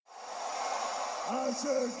I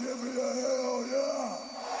said, give me a hell yeah.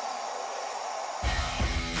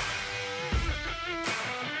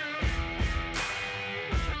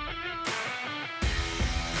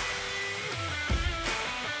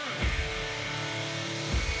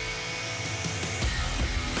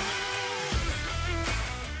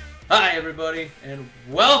 Hi, everybody, and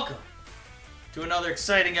welcome to another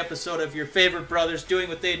exciting episode of your favorite brothers doing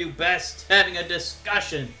what they do best, having a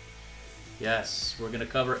discussion. Yes, we're going to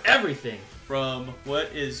cover everything from what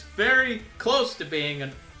is very close to being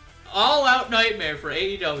an all-out nightmare for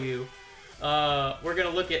AEW. We're going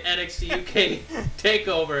to look at NXT UK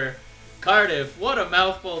TakeOver Cardiff. What a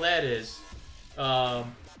mouthful that is. And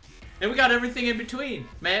we got everything in between.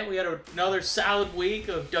 Man, we had another solid week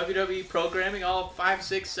of WWE programming, all 5,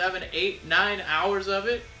 6, 7, 8, 9 hours of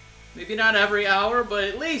it. Maybe not every hour, but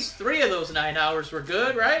at least 3 of those 9 hours were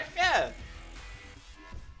good, right? Yeah.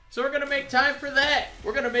 So we're going to make time for that.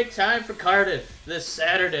 We're going to make time for Cardiff this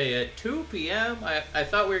Saturday at 2 p.m. I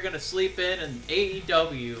thought we were going to sleep in, and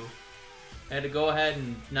AEW had to go ahead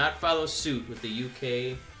and not follow suit with the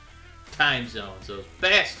UK time zones. Those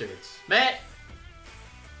bastards. Matt?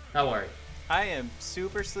 How are you? I am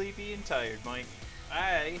super sleepy and tired, Mike.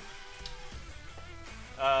 I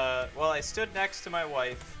stood next to my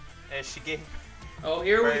wife as she gave... Oh,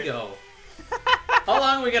 here we go. How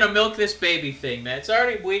long are we going to milk this baby thing, man? It's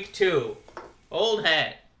already week 2. Old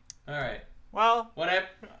hat. All right. Well... What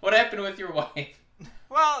happened with your wife?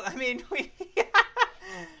 Well, I mean, we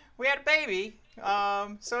had a baby.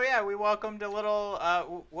 So, yeah, we welcomed a little...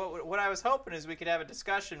 What I was hoping is we could have a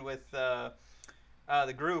discussion with... the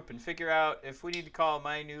group and figure out if we need to call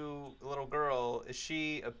my new little girl, is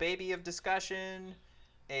she a baby of discussion,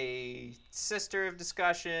 a sister of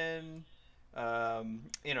discussion?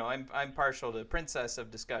 I'm partial to princess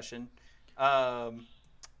of discussion. Yeah.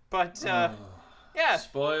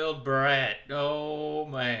 Spoiled brat. Oh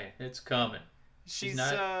man, it's coming. She's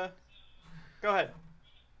not... Go ahead.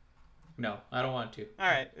 No, I don't want to. All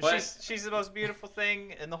right. She's the most beautiful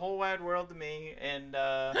thing in the whole wide world to me, and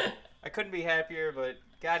I couldn't be happier, but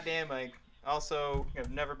goddamn, I also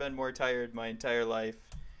have never been more tired my entire life.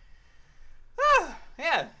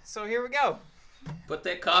 Yeah, so here we go. Put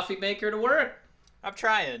that coffee maker to work. I'm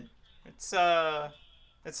trying. It's tough.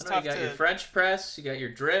 You got your French press, you got your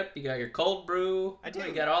drip, you got your cold brew. I do.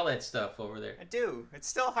 You got all that stuff over there. I do. It's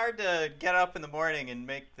still hard to get up in the morning and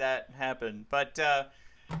make that happen, but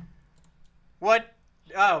what?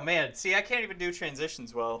 Oh man, see, I can't even do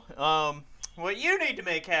transitions well. What you need to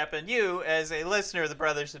make happen, you as a listener of the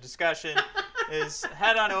Brothers of Discussion, is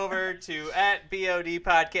head on over to @BOD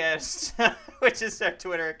which is our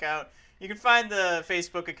Twitter account. You can find the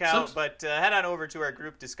Facebook account, but head on over to our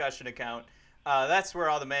group discussion account. That's where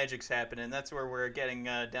all the magic's happening. That's where we're getting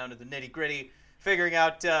down to the nitty gritty, figuring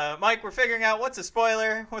out. Mike, we're figuring out what's a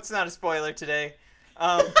spoiler, what's not a spoiler today.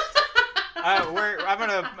 I'm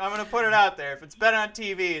gonna put it out there. If it's been on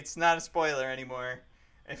TV, it's not a spoiler anymore.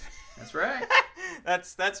 That's right.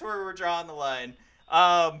 That's where we're drawing the line.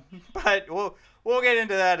 But we'll get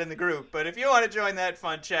into that in the group. But if you want to join that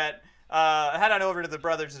fun chat, head on over to the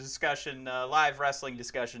Brothers of Discussion live wrestling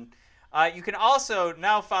discussion. You can also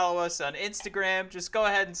now follow us on Instagram. Just go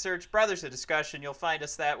ahead and search Brothers of Discussion. You'll find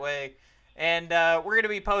us that way. And we're going to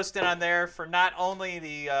be posting on there for not only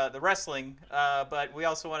the wrestling, but we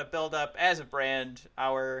also want to build up as a brand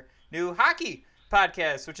our new hockey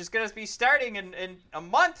podcast, which is going to be starting in a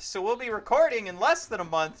month. So we'll be recording in less than a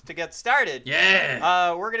month to get started.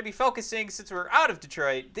 Yeah. We're going to be focusing, since we're out of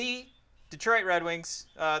Detroit, the Detroit Red Wings,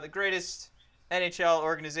 the greatest NHL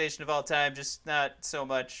organization of all time, just not so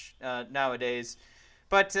much nowadays.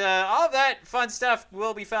 But all of that fun stuff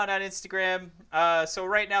will be found on Instagram. So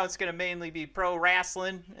right now it's going to mainly be pro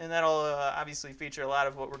wrestling, and that'll obviously feature a lot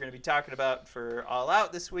of what we're going to be talking about for All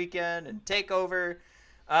Out this weekend and TakeOver.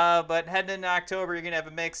 But heading into October, you're going to have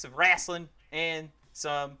a mix of wrestling and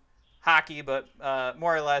some hockey, but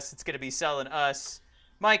more or less it's going to be selling us,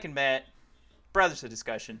 Mike and Matt, Brothers of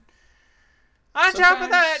Discussion. On top of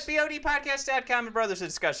that, BODpodcast.com and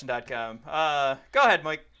brothersofdiscussion.com. Go ahead,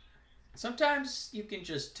 Mike. Sometimes you can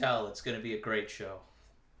just tell it's going to be a great show.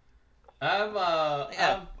 I'm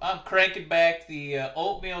cranking back the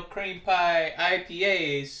oatmeal cream pie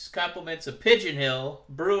IPAs, compliments of Pigeon Hill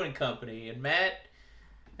Brewing Company, and Matt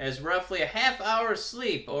has roughly a half hour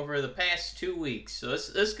sleep over the past 2 weeks. So this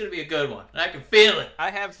is going to be a good one. And I can feel it. I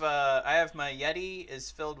have my Yeti is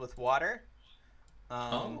filled with water.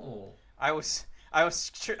 I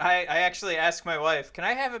actually asked my wife, "Can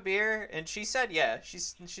I have a beer?" And she said, "Yeah."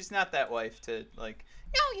 She's not that wife to like,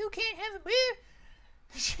 "No, you can't have a beer."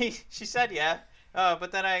 She said, "Yeah."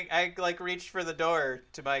 But then I like reached for the door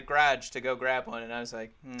to my garage to go grab one, and I was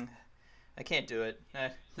like, I can't do it.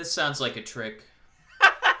 This sounds like a trick.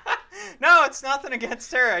 No, it's nothing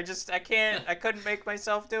against her. I can't. I couldn't make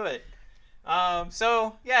myself do it.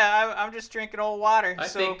 So yeah, I'm just drinking old water. I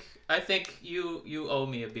think you owe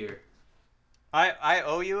me a beer. I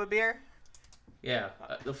owe you a beer. Yeah.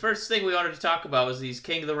 The first thing we wanted to talk about was these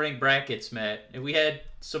King of the Ring brackets, Matt, and we had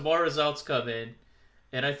some more results come in,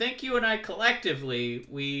 and I think you and I collectively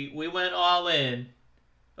we went all in.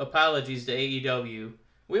 Apologies to AEW.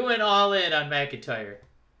 We went all in on McIntyre.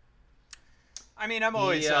 I mean, I'm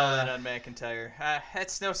always all in on McIntyre.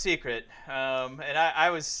 It's no secret. And I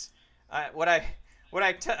was,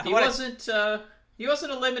 he wasn't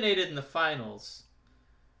eliminated in the finals.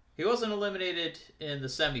 He wasn't eliminated in the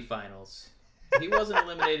semifinals. He wasn't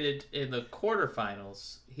eliminated in the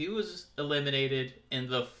quarterfinals. He was eliminated in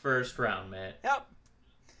the first round, Matt. Yep.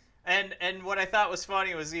 And what I thought was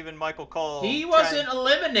funny was even Michael Cole. He wasn't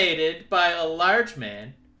eliminated by a large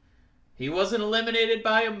man. He wasn't eliminated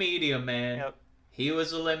by a medium man. Yep. He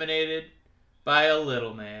was eliminated by a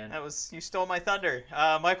little man. You stole my thunder.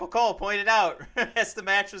 Michael Cole pointed out as the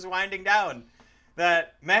match was winding down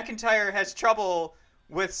that McIntyre has trouble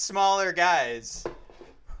with smaller guys.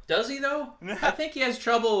 Does he though? I think he has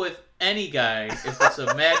trouble with any guy if it's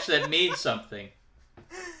a match that means something.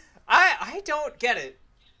 I don't get it.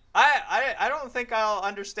 I don't think I'll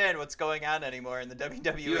understand what's going on anymore in the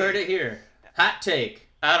WWE. You heard it here. Hot take.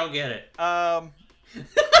 I don't get it.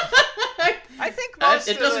 I think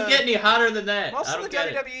it doesn't get any hotter than that. Most of the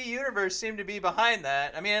WWE universe seem to be behind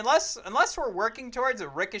that. I mean, unless we're working towards a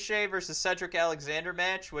Ricochet versus Cedric Alexander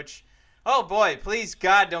match, which, oh boy, please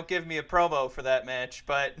God, don't give me a promo for that match.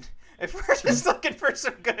 But if we're just looking for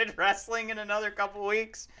some good wrestling in another couple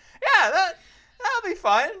weeks, yeah, that'll be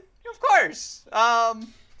fun, of course. But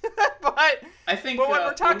when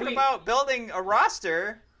we're talking about building a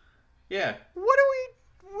roster, yeah, what are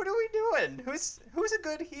we doing? Who's a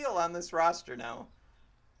good heel on this roster now?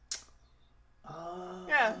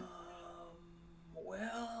 Yeah.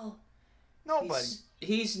 Well, nobody.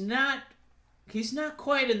 He's not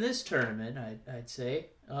quite in this tournament, I'd say.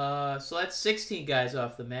 So that's 16 guys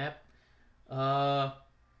off the map.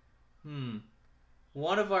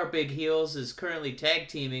 One of our big heels is currently tag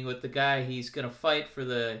teaming with the guy he's gonna fight for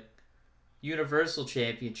the Universal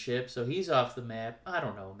Championship, so he's off the map. I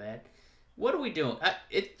don't know, Matt. What are we doing?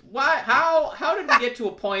 How did we get to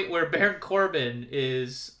a point where Baron Corbin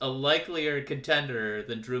is a likelier contender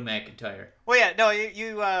than Drew McIntyre? Well, yeah, no,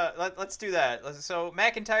 let's do that. So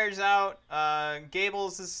McIntyre's out.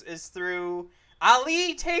 Gables is through.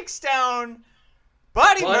 Ali takes down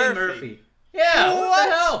Buddy Murphy. Yeah, what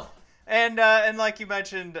the hell? And like you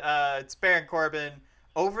mentioned, it's Baron Corbin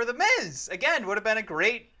over The Miz. Again, would have been a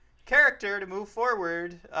great character to move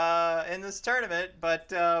forward in this tournament,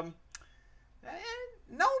 but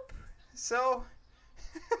nope. So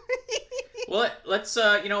well, let's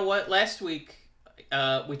you know what? Last week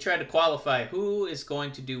we tried to qualify who is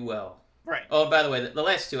going to do well. Right. Oh, by the way, the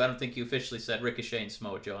last two I don't think you officially said Ricochet and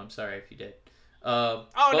Samoa Joe. I'm sorry if you did. No,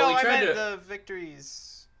 I meant the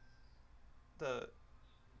victories.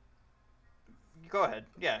 Go ahead.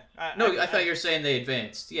 Yeah. I thought you were saying they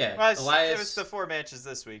advanced. Yeah. Well, Elias. It was the 4 matches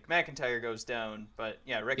this week. McIntyre goes down, but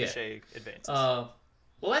yeah, Ricochet advances. Well,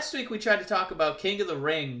 last week we tried to talk about King of the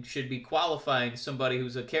Ring should be qualifying somebody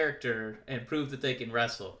who's a character and prove that they can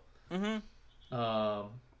wrestle. Mm-hmm.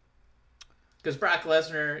 Because Brock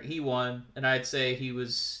Lesnar, he won, and I'd say he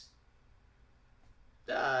was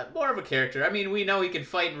more of a character. I mean, we know he can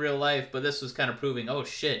fight in real life, but this was kind of proving, oh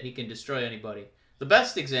shit, he can destroy anybody. The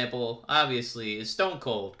best example, obviously, is Stone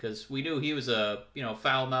Cold, because we knew he was a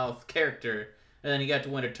foul-mouthed character, and then he got to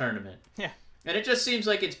win a tournament. Yeah. And it just seems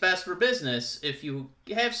like it's best for business if you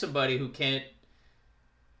have somebody who can't...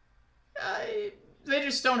 they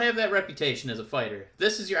just don't have that reputation as a fighter.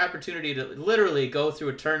 This is your opportunity to literally go through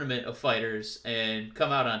a tournament of fighters and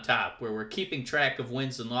come out on top, where we're keeping track of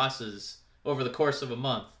wins and losses over the course of a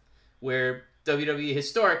month, where WWE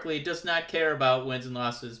historically does not care about wins and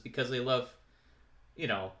losses because they love...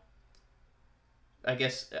 I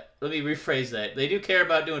guess, let me rephrase that. They do care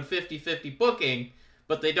about doing 50-50 booking,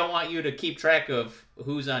 but they don't want you to keep track of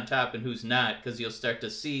who's on top and who's not, because you'll start to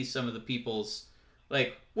see some of the people's,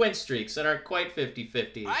 win streaks that aren't quite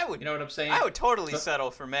 50-50. You know what I'm saying? I would totally settle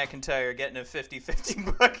for McIntyre getting a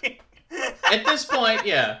 50-50 booking. At this point,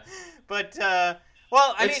 yeah. But,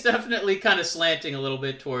 it's definitely kind of slanting a little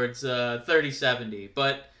bit towards 30-70.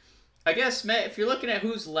 But I guess, Matt, if you're looking at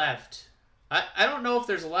who's left... I don't know if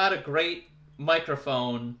there's a lot of great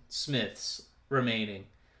microphone smiths remaining.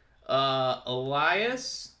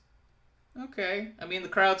 Elias, Okay. I mean, the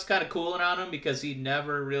crowd's kind of cooling on him because he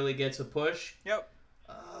never really gets a push. Yep.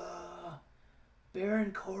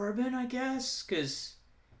 Baron Corbin, I guess, because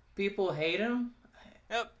people hate him.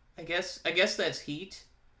 Yep. I guess that's heat.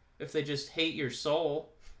 If they just hate your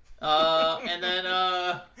soul. And then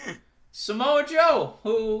Samoa Joe,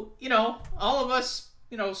 who, all of us,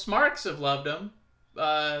 Smarks have loved him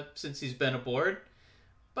since he's been aboard.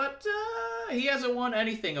 But he hasn't won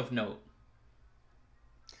anything of note.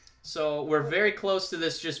 So we're very close to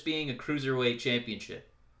this just being a cruiserweight championship.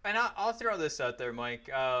 And I'll throw this out there, Mike.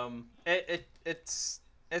 It's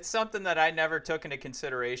something that I never took into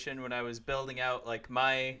consideration when I was building out like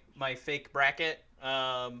my fake bracket.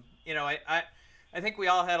 I think we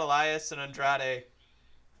all had Elias and Andrade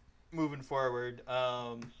moving forward.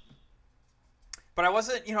 But I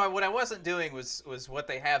wasn't, what I wasn't doing was what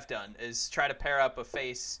they have done is try to pair up a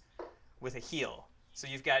face with a heel. So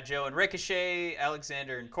you've got Joe and Ricochet,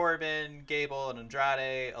 Alexander and Corbin, Gable and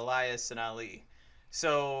Andrade, Elias and Ali.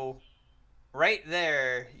 So right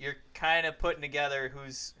there, you're kind of putting together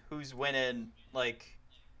who's winning, like,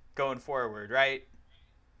 going forward, right?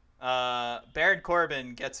 Baron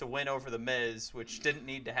Corbin gets a win over The Miz, which didn't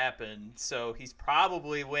need to happen, so he's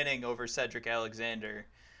probably winning over Cedric Alexander,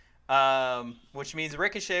 which means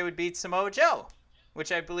Ricochet would beat Samoa Joe,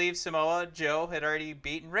 which I believe Samoa Joe had already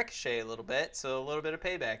beaten Ricochet a little bit, so a little bit of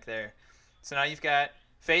payback there. So now you've got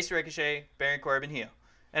face Ricochet, Baron Corbin heel.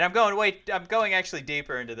 And I'm going actually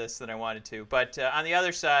deeper into this than I wanted to. But on the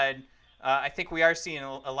other side, I think we are seeing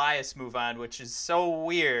Elias move on, which is so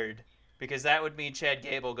weird because that would mean Chad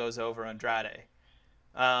Gable goes over Andrade.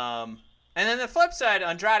 And then the flip side,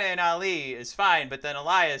 Andrade and Ali is fine, but then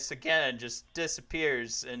Elias, again, just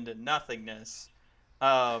disappears into nothingness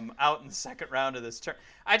out in the second round of this turn.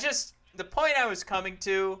 The point I was coming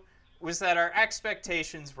to was that our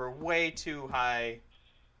expectations were way too high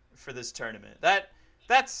for this tournament.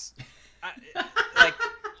 That's like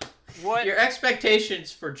what your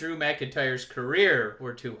expectations for Drew McIntyre's career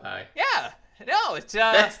were too high. Yeah, no, it's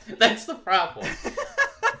that's the problem.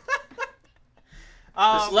 This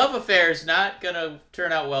love affair is not gonna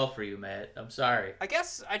turn out well for you, Matt. I'm sorry. I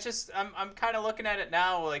guess I'm kind of looking at it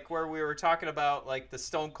now, like where we were talking about like the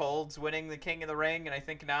Stone Colds winning the King of the Ring, and I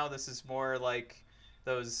think now this is more like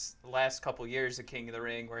those last couple years of King of the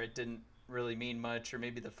Ring where it didn't really mean much, or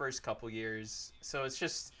maybe the first couple years. So it's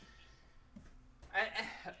just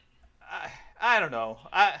I don't know.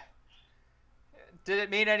 Did it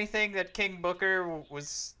mean anything that King Booker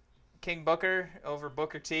was King Booker over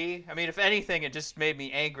Booker T? I mean, if anything, it just made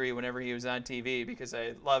me angry whenever he was on TV because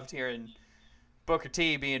I loved hearing Booker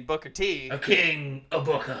T being Booker T. A king, a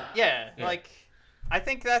Booker. Yeah, like I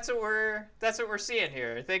think that's what we're seeing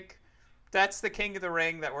here. I think that's the King of the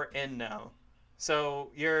Ring that we're in now.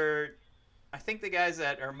 So I think the guys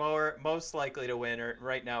that are most likely to win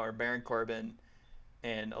right now are Baron Corbin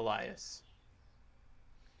and Elias.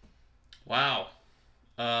 Wow.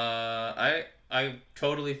 I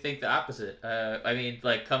totally think the opposite. I mean,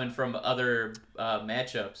 like, coming from other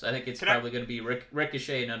matchups, I think it's probably going to be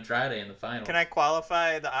Ricochet and Andrade in the final. Can I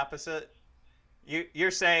qualify the opposite?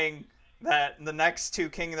 You're saying that the next two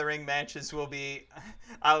King of the Ring matches will be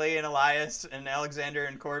Ali and Elias and Alexander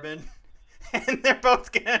and Corbin, and they're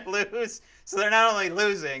both going to lose. So they're not only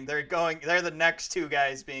losing, they're the next two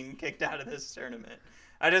guys being kicked out of this tournament.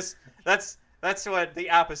 That's what the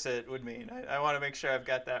opposite would mean. I want to make sure I've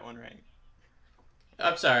got that one right.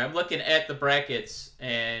 I'm sorry, I'm looking at the brackets,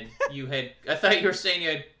 and I thought you were saying you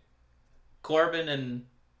had Corbin and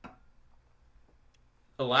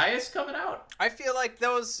Elias coming out? I feel like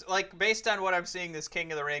those, like, based on what I'm seeing this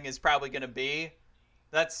King of the Ring is probably going to be,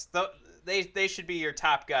 they should be your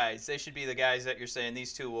top guys. They should be the guys that you're saying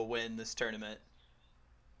these two will win this tournament.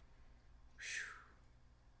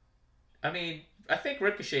 I mean, I think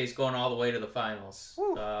Ricochet's going all the way to the finals.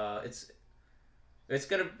 It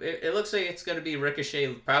looks like it's gonna be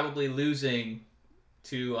Ricochet probably losing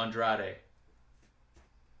to Andrade.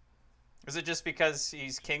 Is it just because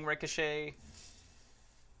he's King Ricochet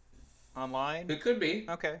online? It could be.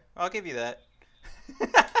 Okay, I'll give you that.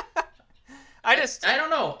 I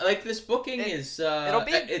don't know. Like, this booking is. It'll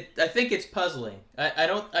be. I think it's puzzling.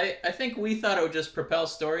 I think we thought it would just propel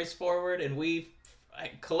stories forward, and we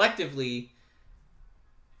collectively,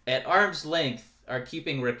 at arm's length, are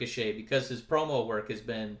keeping Ricochet because his promo work has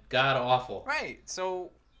been god awful. Right. So,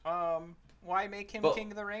 why make him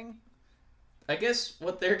King of the Ring? I guess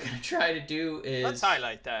what they're gonna try to do is let's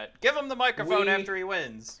highlight that. Give him the microphone after he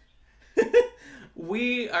wins.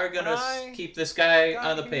 We are gonna keep this guy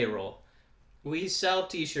on the payroll. We sell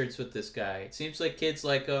T-shirts with this guy. It seems like kids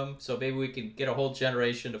like him, so maybe we can get a whole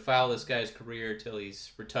generation to follow this guy's career till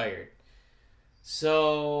he's retired.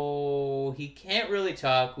 So he can't really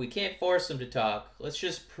talk. We can't force him to talk. Let's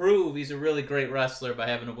just prove he's a really great wrestler by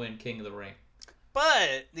having to win King of the Ring.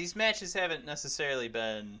 But these matches haven't necessarily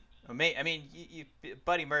been amazing. I mean,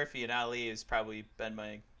 Buddy Murphy and Ali has probably been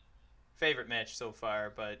my favorite match so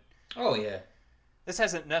far, but Oh, yeah. this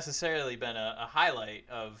hasn't necessarily been a highlight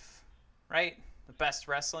of, right, the best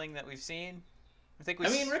wrestling that we've seen. I think we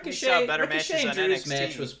saw better Ricochet matches and on Drew's NXT.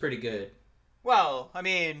 match was pretty good. Well, I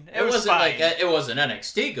mean, it wasn't fine. it wasn't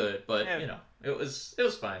NXT good, but Yeah. you know, it was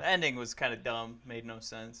fine. The ending was kind of dumb, made no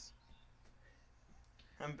sense.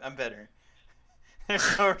 I'm better.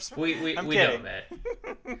 There's no We I'm know kidding. that.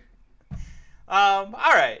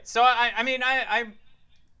 All right. So I mean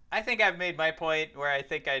I think I've made my point where I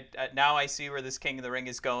think now I see where this King of the Ring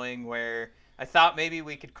is going. Where I thought maybe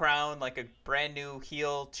we could crown like a brand new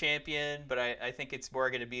heel champion, but I think it's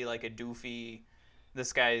more going to be like a doofy.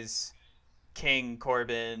 This guy's King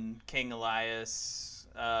Corbin, King Elias,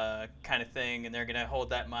 kind of thing, and they're gonna hold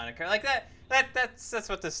that moniker like that. That's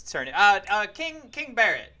what this is turning. King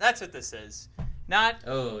Barrett. That's what this is. Not.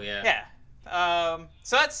 Oh yeah. Yeah.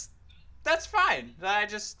 So that's fine. I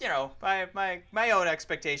just my own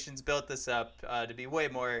expectations built this up to be way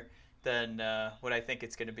more than what I think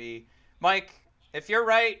it's gonna be. Mike, if you're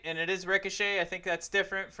right and it is Ricochet, I think that's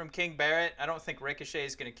different from King Barrett. I don't think Ricochet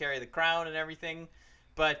is gonna carry the crown and everything.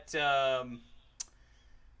 But I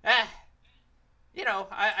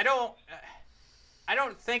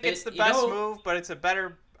don't think it's the best move, but it's a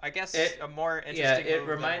better, I guess, a more interesting move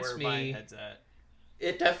reminds than me, where my head's at.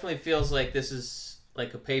 It definitely feels like this is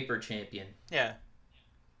like a paper champion. Yeah.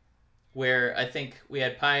 Where I think we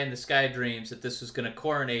had pie in the sky dreams that this was going to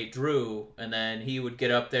coronate Drew, and then he would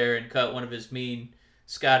get up there and cut one of his mean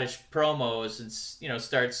Scottish promos and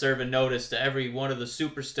start serving notice to every one of the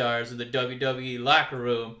superstars in the WWE locker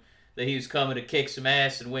room that he was coming to kick some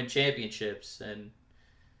ass and win championships, and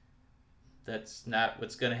that's not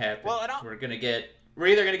what's going to happen. Well, we're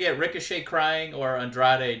either going to get Ricochet crying or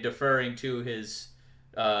Andrade deferring to his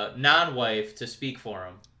non-wife to speak for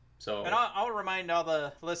him. So, and I'll remind all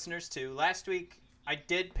the listeners too. Last week I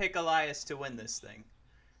did pick Elias to win this thing,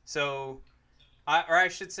 so. Or I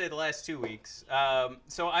should say the last 2 weeks.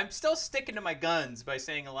 So I'm still sticking to my guns by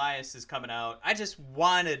saying Elias is coming out. I just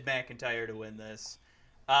wanted McIntyre to win this.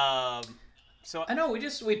 So I know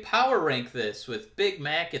we power rank this with Big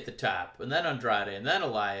Mac at the top, and then Andrade, and then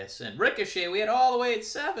Elias, and Ricochet. We had all the way at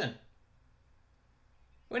 7.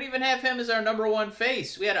 We didn't even have him as our number 1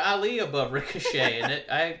 face. We had Ali above Ricochet,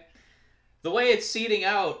 and the way it's seeding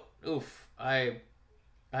out. Oof, I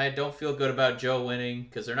don't feel good about Joe winning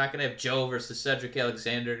because they're not going to have Joe versus Cedric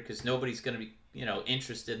Alexander because nobody's going to be,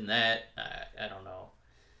 interested in that. I don't know.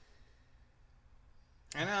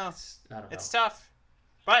 I know. I don't know. It's tough,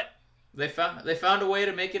 but they found a way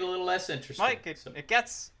to make it a little less interesting. Mike, it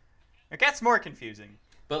gets more confusing.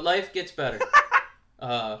 But life gets better.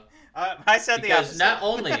 I said the opposite. Because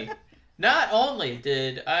not only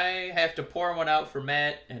did I have to pour one out for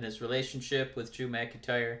Matt and his relationship with Drew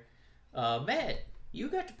McIntyre, Matt, you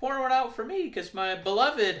got to pour one out for me because my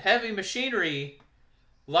beloved Heavy Machinery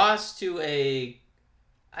lost to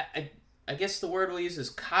I guess the word we'll use is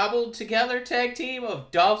cobbled together tag team of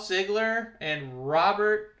Dolph Ziggler and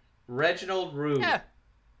Robert Reginald Roode. Yeah.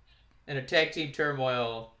 In a tag team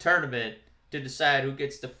turmoil tournament to decide who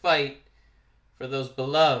gets to fight for those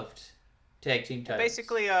beloved tag team titles.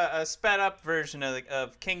 Basically a sped up version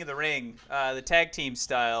of King of the Ring, the tag team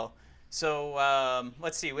style. So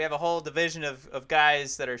let's see. We have a whole division of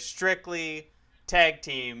guys that are strictly tag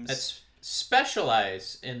teams. That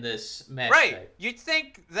specialize in this match right. type. You'd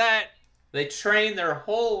think that they train their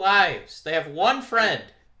whole lives. They have one friend.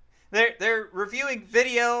 They're reviewing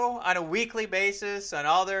video on a weekly basis on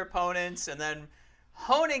all their opponents, and then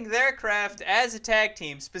honing their craft as a tag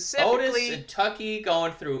team. Specifically, Otis and Tucky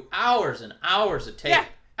going through hours and hours of tape. Yeah.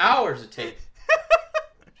 Hours of tape.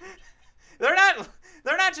 They're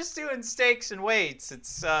not just doing stakes and weights.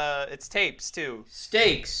 It's tapes too.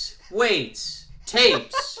 Stakes, weights,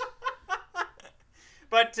 tapes.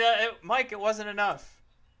 But Mike, it wasn't enough.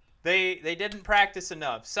 They didn't practice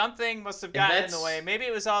enough. Something must have gotten in the way. Maybe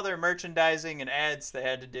it was all their merchandising and ads they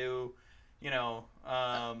had to do. For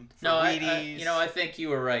Wheaties. I think you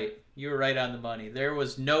were right. You were right on the money. There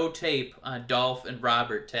was no tape on Dolph and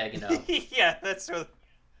Robert tagging up. Yeah, that's what.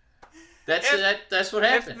 That's what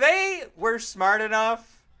happened. If they were smart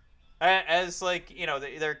enough, as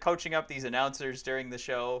they're coaching up these announcers during the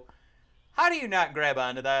show, how do you not grab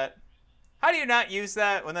onto that? How do you not use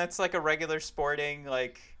that when that's like a regular sporting,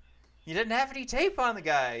 like, you didn't have any tape on the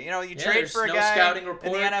guy. You trade for a guy scouting in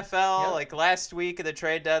report. the NFL, Yep. like last week of the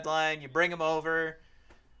trade deadline, you bring him over,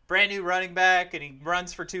 brand new running back, and he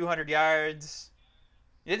runs for 200 yards.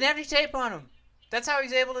 You didn't have any tape on him. That's how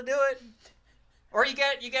he's able to do it. Or you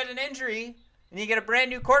get an injury, and you get a brand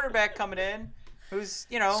new quarterback coming in, who's,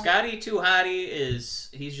 Scotty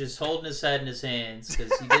Tuhati he's just holding his head in his hands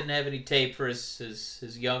because he didn't have any tape for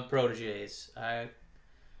his young proteges. I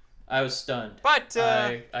was stunned. But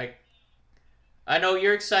I know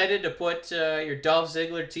you're excited to put your Dolph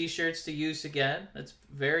Ziggler t-shirts to use again. That's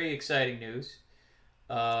very exciting news.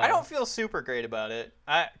 I don't feel super great about it,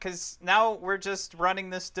 because now we're just running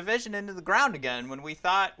this division into the ground again when we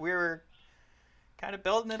thought we were kind of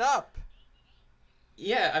building it up.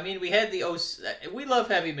 Yeah, I mean, we had we love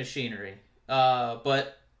heavy machinery,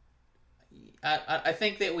 but I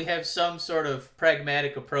think that we have some sort of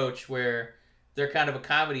pragmatic approach where they're kind of a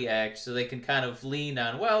comedy act, so they can kind of lean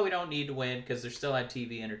on, well, we don't need to win because they're still on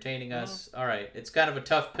TV entertaining us. All right, it's kind of a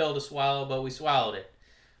tough pill to swallow, but we swallowed it.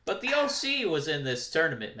 But the OC was in this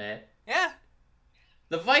tournament, Matt. Yeah.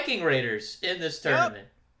 The Viking Raiders in this tournament.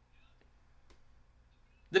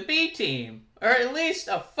 Yep. The B team, or at least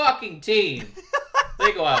a fucking team.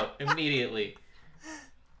 They go out immediately.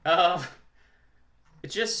 It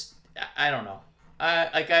just, I don't know.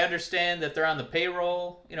 I understand that they're on the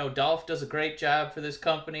payroll. Dolph does a great job for this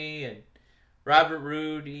company, and Robert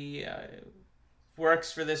Roode, he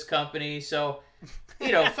works for this company. So,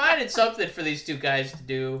 finding something for these two guys to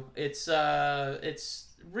do, it's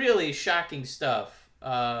really shocking stuff.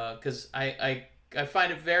 Because I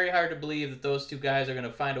find it very hard to believe that those two guys are going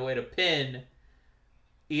to find a way to pin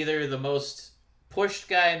either the most pushed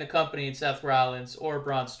guy in the company in Seth Rollins or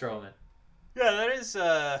Braun Strowman. Yeah,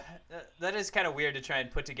 that is kind of weird to try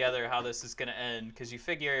and put together how this is going to end, because you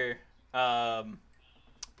figure, I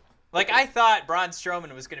thought Braun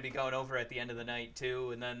Strowman was going to be going over at the end of the night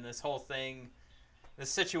too, and then this whole thing, the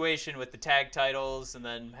situation with the tag titles, and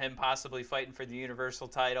then him possibly fighting for the Universal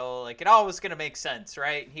title, it all was going to make sense,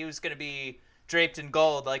 right? He was going to be draped in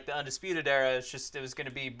gold like the Undisputed Era. It was going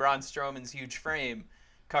to be Braun Strowman's huge frame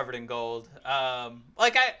covered in gold. I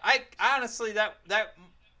honestly,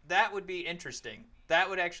 that would be interesting. That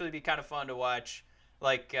would actually be kind of fun to watch.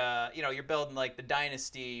 You're building the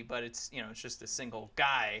dynasty, but it's just a single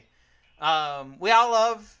guy. We all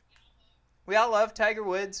love Tiger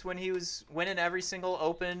Woods when he was winning every single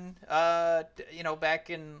Open, back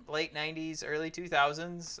in late 90s, early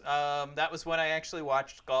 2000s. That was when I actually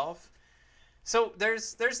watched golf. So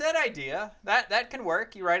there's that idea. That can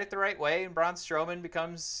work. You write it the right way, and Braun Strowman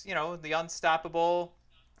becomes, the unstoppable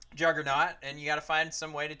juggernaut, and you got to find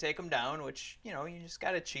some way to take him down, which, you just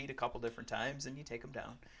got to cheat a couple different times, and you take him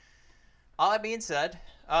down. All that being said,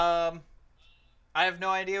 I have no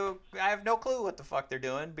idea. I have no clue what the fuck they're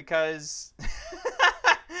doing, because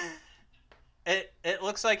it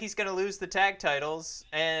looks like he's going to lose the tag titles,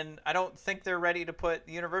 and I don't think they're ready to put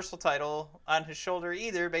the Universal title on his shoulder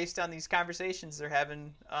either, based on these conversations they're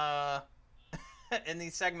having in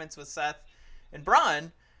these segments with Seth and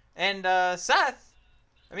Braun. And Seth,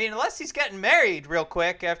 I mean, unless he's getting married real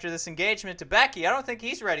quick after this engagement to Becky, I don't think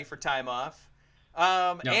he's ready for time off.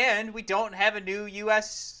 No. And we don't have a new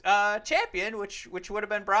U.S. champion, which would have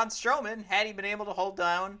been Braun Strowman had he been able to hold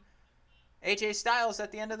down AJ Styles at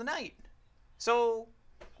the end of the night. So,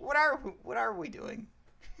 what are we doing?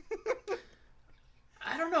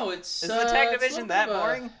 I don't know. Is the tag division that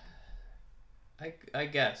boring? I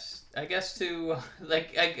guess to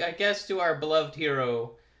our beloved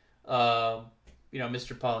hero,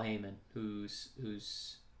 Mr. Paul Heyman, who's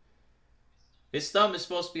his thumb is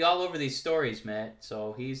supposed to be all over these stories, Matt.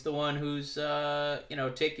 So he's the one who's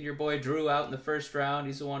taking your boy Drew out in the first round.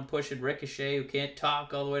 He's the one pushing Ricochet, who can't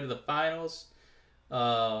talk, all the way to the finals.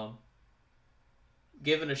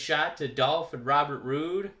 Giving a shot to Dolph and Robert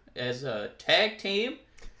Roode as a tag team.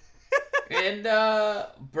 And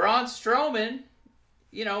Braun Strowman,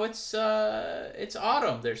 it's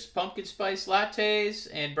autumn. There's pumpkin spice lattes,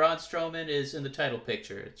 and Braun Strowman is in the title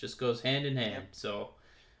picture. It just goes hand in hand. So,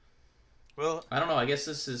 well, I don't know. I guess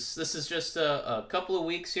this is just a couple of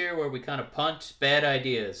weeks here where we kind of punt bad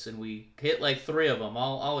ideas, and we hit 3 of them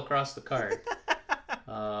all across the card.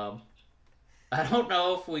 I don't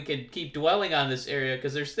know if we can keep dwelling on this area,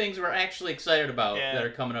 because there's things we're actually excited about that are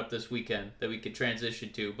coming up this weekend that we could transition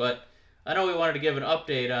to. But I know we wanted to give an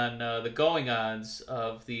update on the going-ons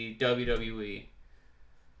of the WWE.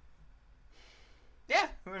 Yeah,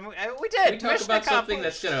 we did. Can we talk about something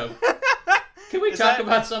that's gonna? Can we talk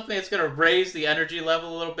about something that's gonna raise the energy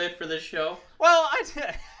level a little bit for this show? Well,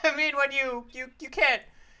 I mean, when you can't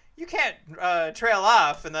trail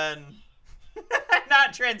off and then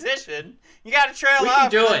not transition. You got to trail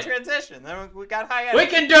off and then transition. Then we got high energy. We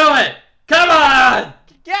can do it. Come on!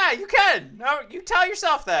 Yeah, you can. No, you tell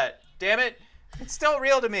yourself that. Damn it. It's still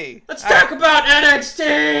real to me. Let's talk about NXT!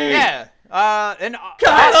 Yeah. And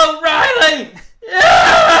Kyle O'Reilly!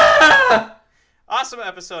 Yeah! awesome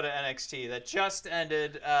episode of NXT that just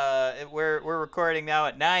ended. We're recording now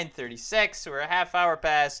at 9:36. We're a half hour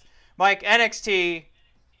past. Mike, NXT,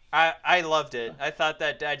 I loved it. I thought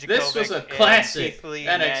that Dijakovic This was a classic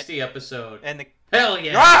NXT episode. And the Hell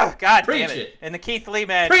yeah. oh, God Preach damn it. it. And the Keith Lee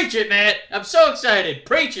match. Preach it, Matt. I'm so excited.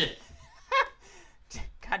 Preach it.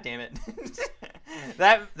 God damn it.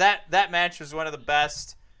 that match was one of the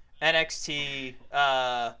best NXT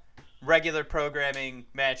regular programming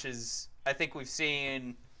matches I think we've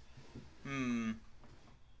seen. And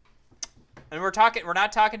we're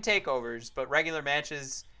not talking takeovers, but regular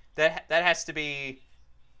matches. That has to be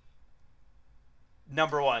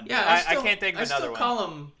number one. Yeah, I can't think of another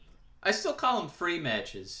one. I still call them free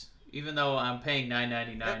matches, even though I'm paying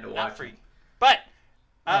 $9.99 to watch. Not free, but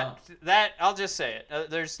that I'll just say it.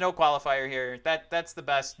 There's no qualifier here. That's the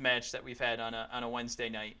best match that we've had on a Wednesday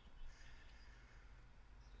night.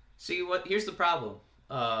 See what? Here's the problem.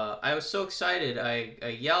 I was so excited.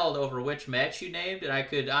 I yelled over which match you named, and I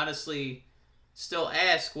could honestly still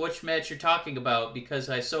ask which match you're talking about because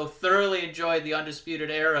I so thoroughly enjoyed the Undisputed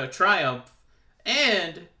Era Triumph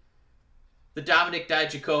and the Dominic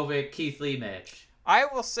Dijakovic Keith Lee match. I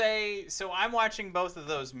will say, so I'm watching both of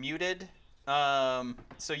those muted.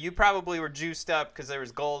 So you probably were juiced up because there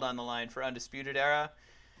was gold on the line for Undisputed Era.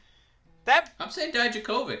 I'm saying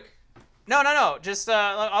Dijakovic. No. Just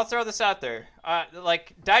I'll throw this out there.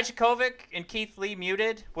 Like Dijakovic and Keith Lee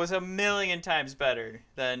muted was 1,000,000 times better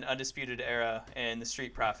than Undisputed Era and the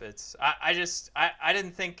Street Profits. I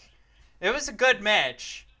didn't think it was a good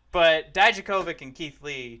match. But Dijakovic and Keith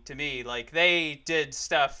Lee, to me, like, they did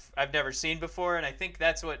stuff I've never seen before, and I think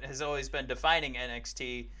that's what has always been defining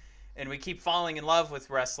NXT. And we keep falling in love with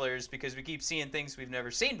wrestlers because we keep seeing things we've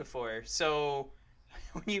never seen before. So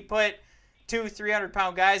when you put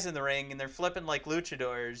 200-300-pound guys in the ring and they're flipping like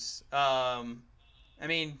luchadors, I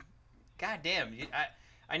mean, goddamn.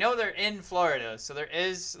 I know they're in Florida, so there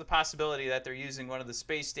is the possibility that they're using one of the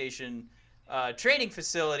space station training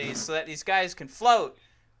facilities so that these guys can float.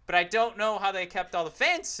 But I don't know how they kept all the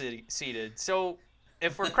fans seated. So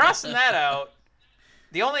if we're crossing that out,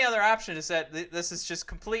 the only other option is that this is just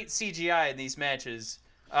complete CGI in these matches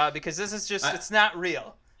because this is just, it's not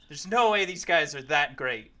real. There's no way these guys are that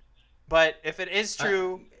great. But if it is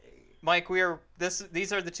true, Mike,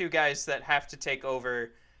 these are the two guys that have to take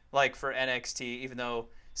over like for NXT, even though,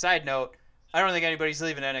 side note, I don't think anybody's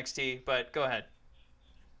leaving NXT, but go ahead.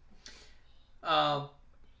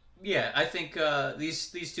 Yeah, I think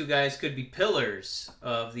these two guys could be pillars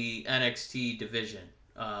of the NXT division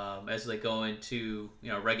as they go into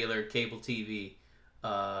regular cable TV.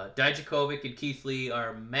 Dijakovic and Keith Lee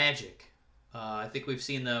are magic. I think we've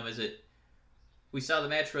seen them. We saw the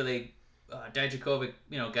match where Dijakovic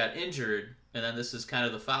got injured, and then this is kind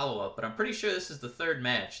of the follow up. But I'm pretty sure this is the third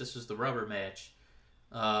match. This was the rubber match.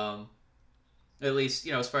 At least,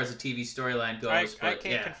 as far as the TV storyline goes. I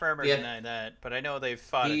can't confirm or deny that, but I know they've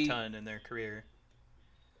fought a ton in their career.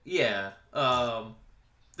 Yeah. The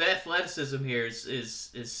athleticism here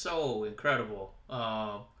is so incredible.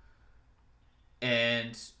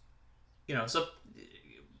 And, so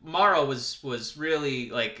Morrow was really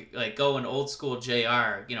like going old school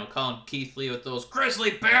JR, calling Keith Lee with those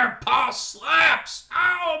grizzly bear paw slaps.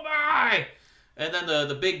 Oh my! And then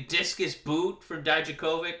the big discus boot from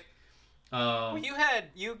Dijakovic. Well,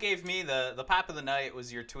 you gave me the pop of the night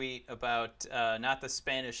was your tweet about not the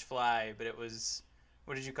Spanish fly, but it was,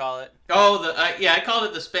 what did you call it? Oh, I called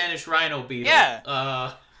it the Spanish Rhino Beetle.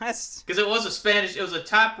 Yeah. Because it was a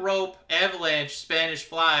top rope avalanche Spanish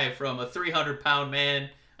fly from a 300-pound man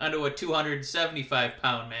onto a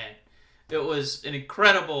 275-pound man. It was an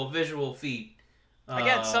incredible visual feat.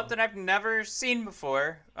 Again, something I've never seen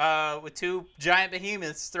before, with two giant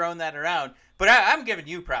behemoths throwing that around. But I'm giving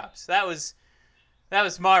you props. That was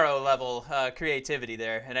Morrow level creativity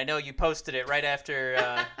there, and I know you posted it right after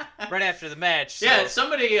the match. So. Yeah,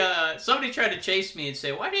 somebody tried to chase me and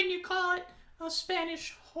say, "Why didn't you call it a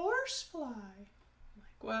Spanish horsefly?"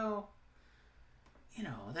 Like, well,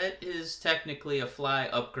 that is technically a fly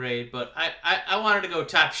upgrade, but I wanted to go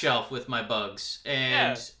top shelf with my bugs,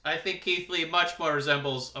 and I think Keith Lee much more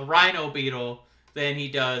resembles a rhino beetle than he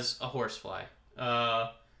does a horsefly.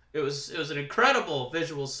 It was an incredible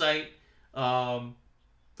visual sight.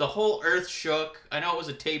 The whole earth shook. I know it was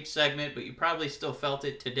a tape segment, but you probably still felt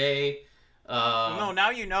it today. No, now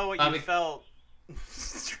you know what you felt a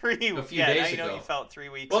few days ago. You know you felt 3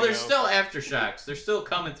 weeks ago. Well, there's ago. still aftershocks. They're still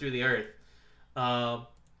coming through the earth.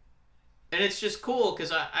 and it's just cool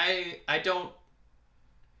because I don't.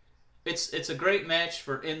 It's a great match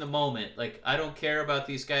for in the moment. Like, I don't care about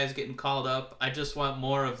these guys getting called up. I just want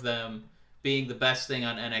more of them being the best thing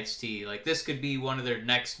on NXT. Like, this could be one of their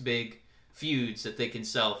next big feuds that they can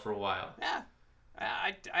sell for a while. Yeah,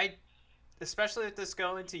 I especially with this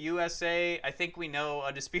going to USA, I think we know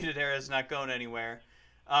Undisputed Era is not going anywhere.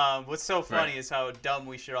 What's so funny is how dumb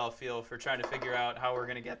we should all feel for trying to figure out how we're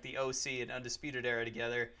going to get the OC and Undisputed Era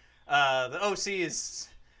together. The OC is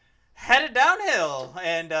headed downhill,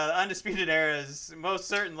 and Undisputed Era is most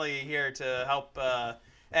certainly here to help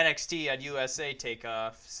NXT on USA take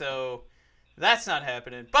off. So that's not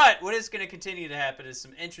happening. But what is going to continue to happen is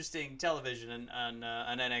some interesting television on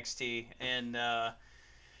NXT. And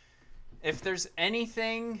if there's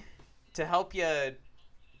anything to help you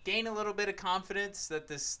gain a little bit of confidence that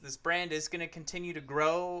this brand is going to continue to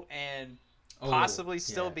grow and possibly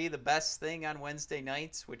still be the best thing on Wednesday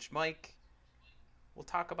nights, which, Mike, we'll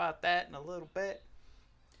talk about that in a little bit.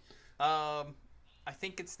 I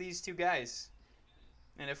think it's these two guys.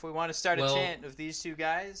 And if we want to start a chant of these two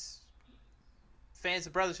guys, fans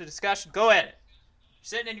of Brothers of Discussion, go at it. You're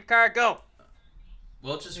sitting in your car, go.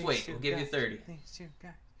 Well, just wait. We'll give you 30. These two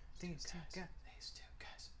guys. These two guys.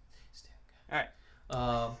 All right.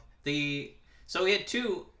 So we had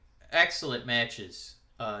two excellent matches.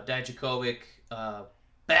 Dijakovic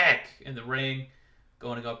back in the ring,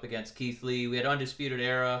 going up against Keith Lee. We had Undisputed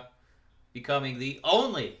Era becoming the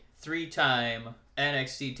only 3-time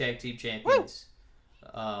NXT Tag Team Champions.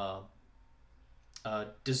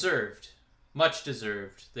 Deserved, much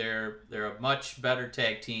deserved. They're a much better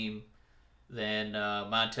tag team than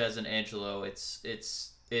Montez and Angelo.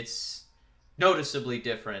 It's noticeably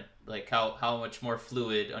different, like how much more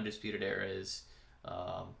fluid Undisputed Era is,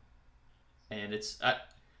 and it's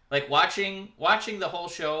like watching the whole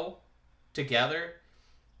show together.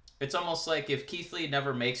 It's almost like if Keith Lee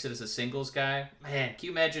never makes it as a singles guy, man, can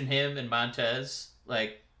you imagine him and Montez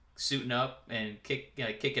like suiting up and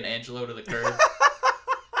kicking Angelo to the curb?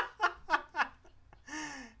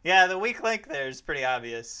 Yeah, the weak link there is pretty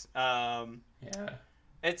obvious. Yeah.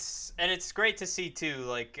 It's great to see too,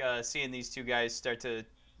 like seeing these two guys start to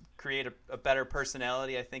create a better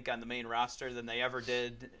personality, I think, on the main roster than they ever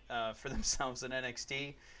did for themselves in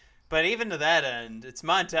NXT. But even to that end, it's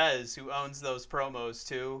Montez who owns those promos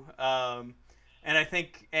too. And I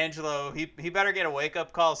think Angelo, he better get a wake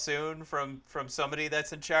up call soon from somebody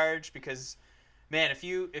that's in charge, because, man, if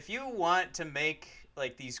you want to make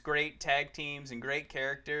like these great tag teams and great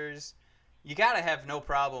characters, you got to have no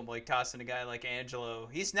problem like tossing a guy like Angelo.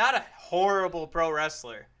 He's not a horrible pro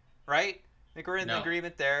wrestler, right? I think we're in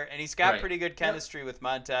agreement there. And he's got pretty good chemistry with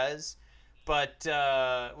Montez. But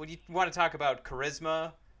when you want to talk about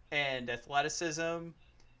charisma and athleticism,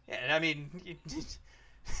 and I mean,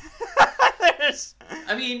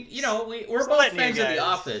 we're both fans of The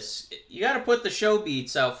Office. You got to put the show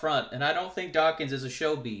beats out front, and I don't think Dawkins is a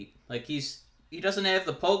show beat. Like he doesn't have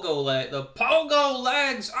the pogo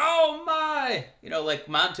legs. Oh my! Like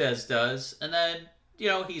Montez does. And then,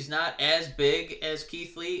 he's not as big as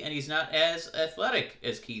Keith Lee, and he's not as athletic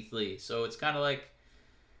as Keith Lee. So it's kind of like,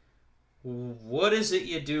 what is it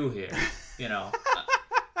you do here?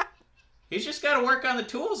 He's just got to work on the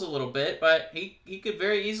tools a little bit, but he could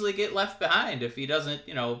very easily get left behind if he doesn't,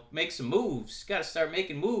 make some moves. He's got to start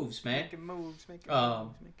making moves, man. Making moves. Making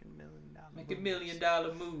 $1 million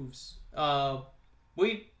moves.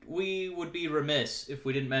 We would be remiss if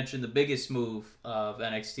we didn't mention the biggest move of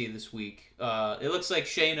NXT this week. It looks like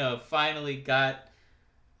Shayna finally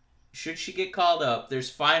should she get called up, there's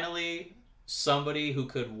finally somebody who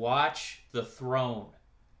could watch the throne.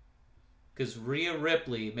 Because Rhea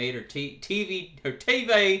Ripley made her TV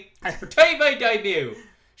debut.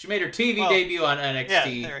 She made her TV debut on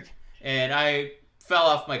NXT. Yeah, and I fell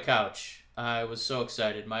off my couch. I was so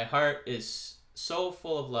excited. My heart is so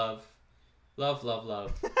full of love.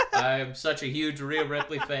 Love. I'm such a huge Rhea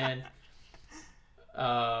Ripley fan.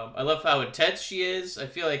 I love how intense she is. I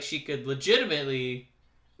feel like she could legitimately,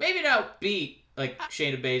 maybe not beat like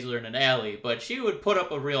Shayna Baszler in an alley, but she would put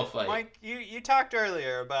up a real fight. Mike, you talked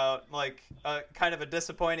earlier about like kind of a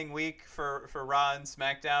disappointing week for Raw and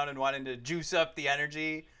SmackDown and wanting to juice up the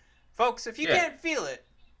energy. Folks, if you can't feel it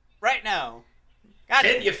right now,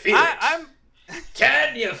 can you feel it?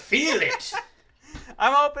 Can you feel it?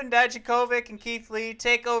 I'm hoping Dijakovic and Keith Lee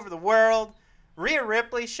take over the world. Rhea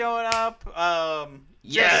Ripley showing up.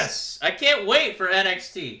 Yes, I can't wait for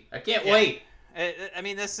NXT. I can't wait. I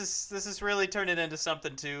mean, this is really turning into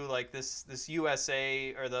something too, like this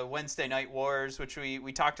USA or the Wednesday Night Wars, which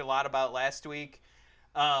we talked a lot about last week.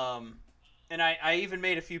 And I even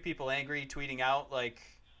made a few people angry tweeting out like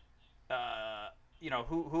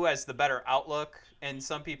who has the better outlook, and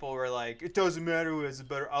some people were like, it doesn't matter who has a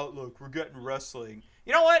better outlook, we're getting wrestling.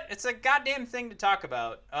 You know what? It's a goddamn thing to talk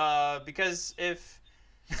about, because if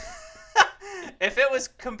if it was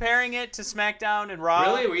comparing it to SmackDown and Raw...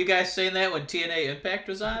 Really? Were you guys saying that when TNA Impact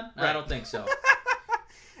was on? Right. I don't think so.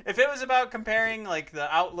 If it was about comparing like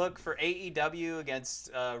the outlook for AEW against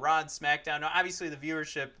Raw and SmackDown, now, obviously the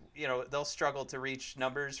viewership, they'll struggle to reach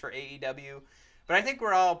numbers for AEW, but I think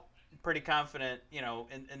we're all pretty confident,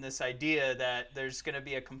 in this idea that there's going to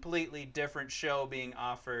be a completely different show being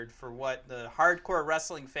offered for what the hardcore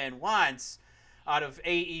wrestling fan wants out of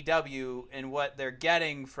AEW and what they're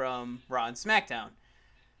getting from Raw and SmackDown.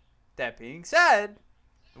 That being said,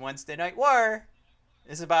 the Wednesday Night War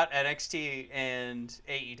is about NXT and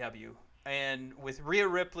AEW. And with Rhea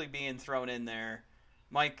Ripley being thrown in there,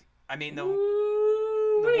 Mike, I mean, the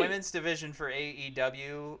women's division for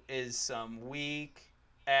AEW is some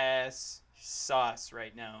weak-ass sauce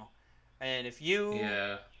right now. And if you...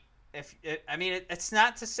 Yeah. It's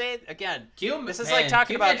not to say, again, this is like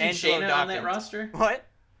talking about Angelo Shayna Dawkins on that roster. What?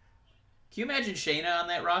 Can you imagine Shayna on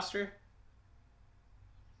that roster?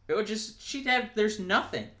 It would just, there's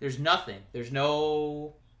nothing. There's nobody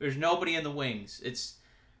in the wings. It's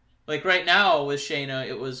like right now with Shayna,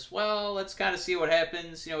 it was, well, let's kind of see what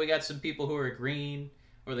happens. We got some people who are green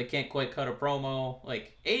or they can't quite cut a promo.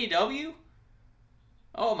 Like AEW?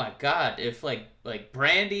 Oh my God. If like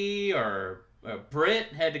Brandy or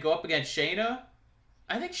Britt had to go up against Shayna,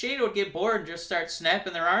 I think Shayna would get bored and just start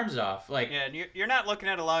snapping their arms off. Like, yeah, and you're not looking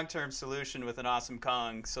at a long-term solution with an Awesome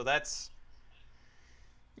Kong, so that's...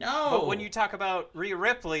 No. But when you talk about Rhea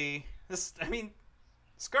Ripley, this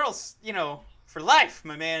girl's, for life,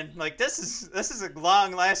 my man. Like, this is a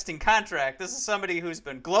long-lasting contract. This is somebody who's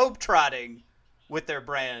been globetrotting with their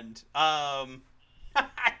brand. And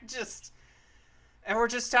we're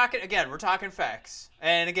just talking, again, we're talking facts.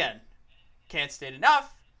 And again, can't state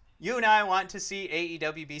enough, you and I want to see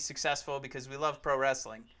AEW be successful because we love pro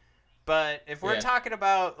wrestling. But if we're talking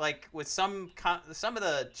about, like, with some of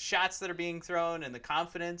the shots that are being thrown and the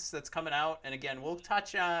confidence that's coming out, and again, we'll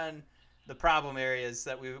touch on the problem areas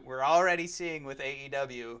that we're already seeing with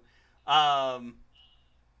AEW. And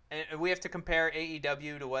we have to compare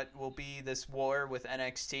AEW to what will be this war with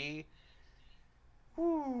NXT.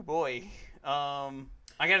 Ooh, boy.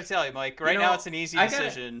 I got to tell you, Mike, right now it's an easy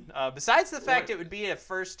decision. Besides the fact it would be the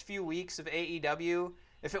first few weeks of AEW,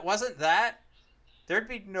 if it wasn't that, there'd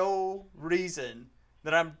be no reason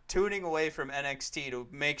that I'm tuning away from NXT to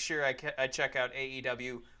make sure I check out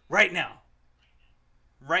AEW right now.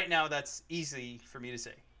 Right now, that's easy for me to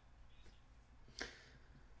say.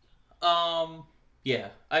 Yeah.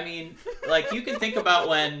 I mean, like, you can think about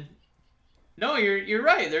when... No, you're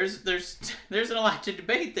right. There's a lot to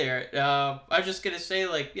debate there. I was just gonna say,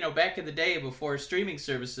 like, back in the day before streaming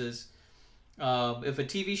services, if a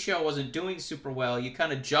TV show wasn't doing super well, you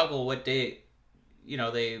kind of juggle what day,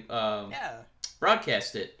 they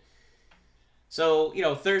broadcast it. So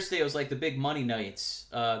Thursday was like the big money nights,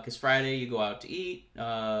 because Friday you go out to eat,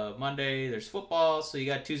 Monday there's football, so you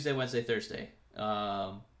got Tuesday, Wednesday, Thursday.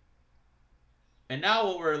 And now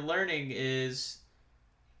what we're learning is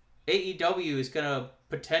AEW is going to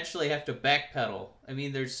potentially have to backpedal. I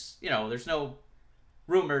mean, there's no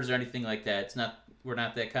rumors or anything like that. We're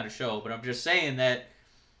not that kind of show, but I'm just saying that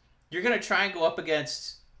you're going to try and go up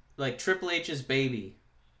against like Triple H's baby,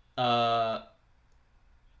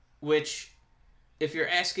 which if you're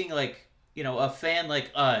asking like, a fan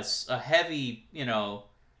like us, a heavy,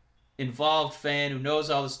 involved fan who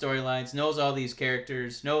knows all the storylines, knows all these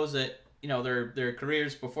characters, knows that, their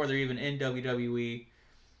careers before they're even in WWE,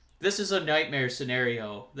 this is a nightmare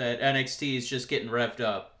scenario that NXT is just getting revved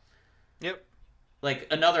up. Yep. Like,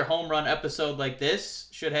 another home run episode like this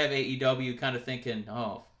should have AEW kind of thinking,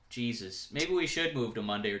 oh, Jesus, maybe we should move to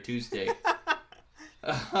Monday or Tuesday.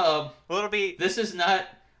 Well, it'll be... This is not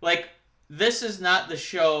the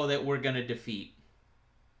show that we're going to defeat.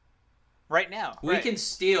 Right now. We can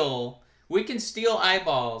steal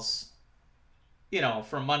eyeballs,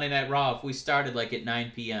 from Monday Night Raw if we started, like, at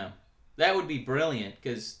 9 p.m. That would be brilliant,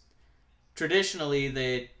 because traditionally,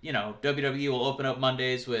 WWE will open up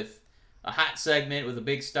Mondays with a hot segment with a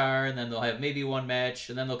big star, and then they'll have maybe one match,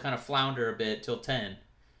 and then they'll kind of flounder a bit till 10.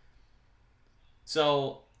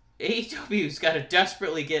 So AEW's got to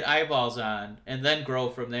desperately get eyeballs on and then grow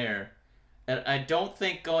from there. And I don't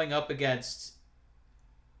think going up against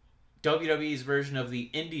WWE's version of the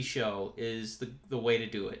indie show is the way to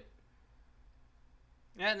do it.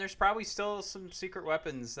 Yeah, and there's probably still some secret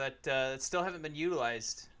weapons that still haven't been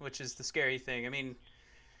utilized, which is the scary thing. I mean,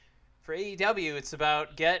 for AEW, it's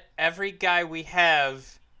about get every guy we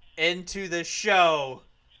have into the show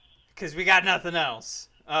because we got nothing else.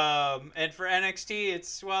 And for NXT,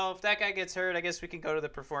 it's, well, if that guy gets hurt, I guess we can go to the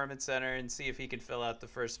Performance Center and see if he can fill out the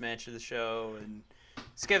first match of the show. And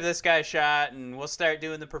let's give this guy a shot, and we'll start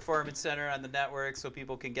doing the Performance Center on the network so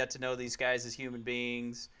people can get to know these guys as human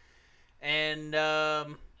beings. And,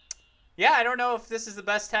 yeah, I don't know if this is the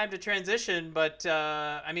best time to transition, but,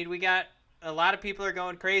 I mean, we got a lot of people are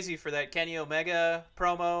going crazy for that Kenny Omega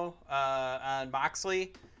promo on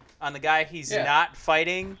Moxley, on the guy he's not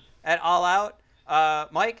fighting at All Out.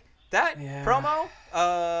 Mike, that promo,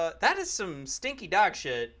 that is some stinky dog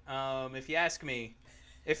shit, if you ask me.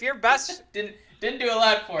 If you're best... Didn't do a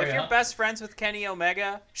lot for you, If you're best friends with Kenny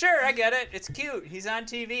Omega, sure, I get it. It's cute. He's on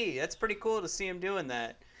TV. That's pretty cool to see him doing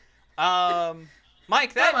that.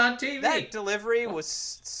 Mike, that delivery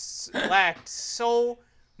lacked so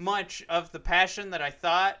much of the passion that I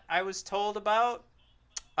thought I was told about.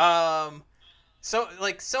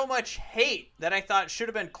 So much hate that I thought should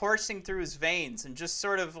have been coursing through his veins, and just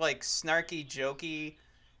sort of like snarky, jokey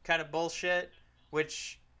kind of bullshit,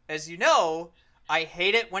 which, as you know, I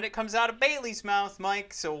hate it when it comes out of Bayley's mouth,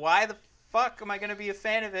 Mike, so why the fuck am I going to be a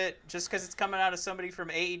fan of it just because it's coming out of somebody from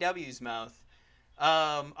AEW's mouth?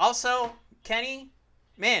 Also, Kenny,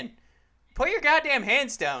 man, put your goddamn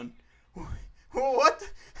hands down. What the...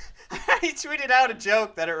 He tweeted out a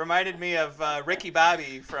joke that it reminded me of Ricky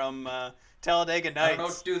Bobby from Talladega Nights. I don't know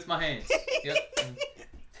what to do with my hands. Yep.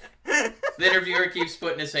 The interviewer keeps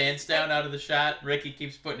putting his hands down out of the shot. Ricky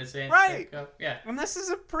keeps putting his hands back up. Yeah. And this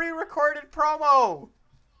is a pre-recorded promo.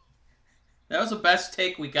 That was the best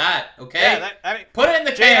take we got, okay? Yeah, put it in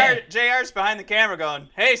the can. JR's behind the camera going,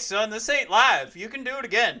 "Hey, son, this ain't live. You can do it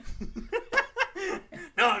again."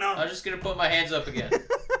 No. I'm just going to put my hands up again.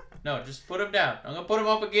 No, just put them down. I'm going to put them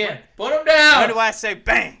up again. Put them down. When do I say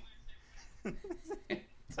bang?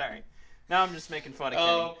 Sorry. Now I'm just making fun of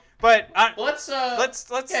Kenny. But let's.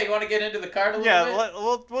 Yeah, you want to get into the card a little bit?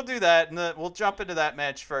 Yeah, we'll do that, and we'll jump into that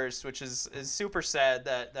match first, which is super sad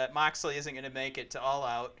that Moxley isn't going to make it to All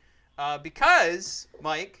Out, because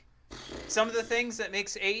Mike, some of the things that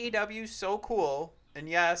makes AEW so cool, and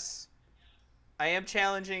yes, I am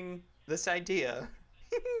challenging this idea,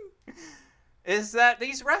 is that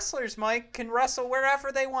these wrestlers, Mike, can wrestle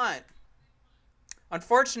wherever they want.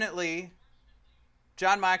 Unfortunately,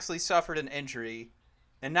 Jon Moxley suffered an injury,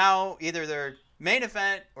 and now either their main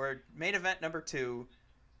event or main event number 2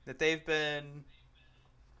 that they've been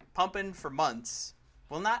pumping for months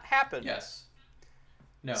will not happen. Yes.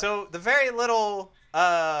 No. So the very little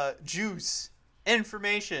juice,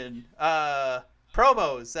 information,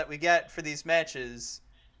 promos that we get for these matches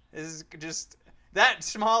is just that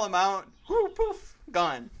small amount, whoo, poof,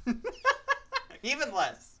 gone. Even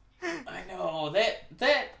less. I know that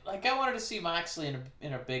like I wanted to see Moxley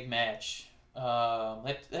in a big match.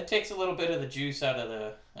 That takes a little bit of the juice out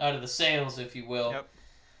of the sails, if you will. Yep.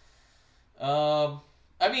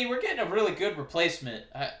 I mean, we're getting a really good replacement.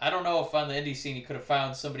 I don't know if on the indie scene he could have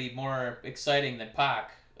found somebody more exciting than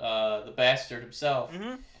Pac, the bastard himself.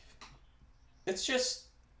 Mm-hmm. It's just,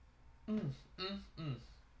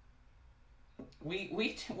 We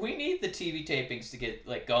need the TV tapings to get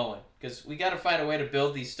going, because we got to find a way to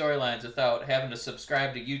build these storylines without having to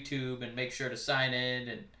subscribe to YouTube and make sure to sign in,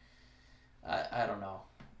 and I don't know.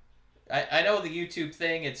 I know the YouTube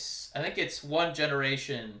thing. I think it's one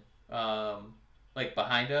generation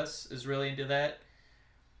behind us is really into that.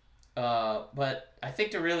 But I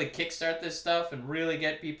think to really kickstart this stuff and really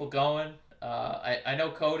get people going, I know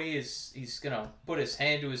Cody he's gonna put his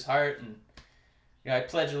hand to his heart, and I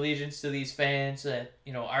pledge allegiance to these fans that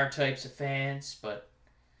our types of fans, but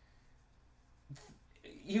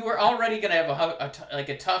you were already gonna have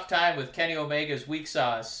a tough time with Kenny Omega's weak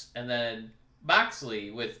sauce, and then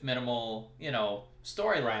Moxley with minimal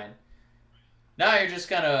storyline. Now you're just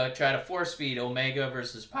gonna try to force feed Omega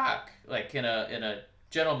versus Pac in a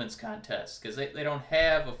gentleman's contest, because they don't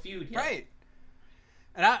have a feud yet. Right.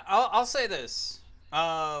 And I'll say this.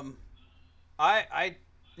 I'm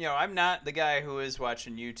not the guy who is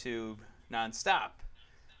watching YouTube nonstop,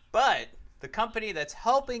 but the company that's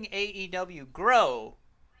helping AEW grow,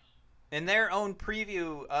 in their own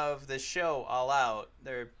preview of the show All Out,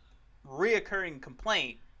 their reoccurring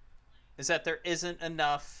complaint is that there isn't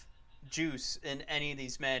enough juice in any of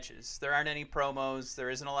these matches. There aren't any promos. There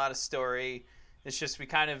isn't a lot of story. It's just we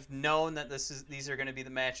kind of known that these are going to be the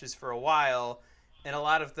matches for a while, and a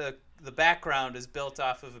lot of the background is built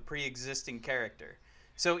off of a pre-existing character.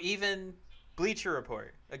 So even Bleacher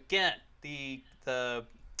Report, again, the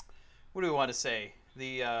what do we want to say?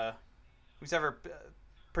 The who's ever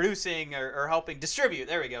producing or helping distribute.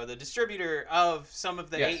 There we go. The distributor of some of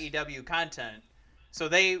the AEW content so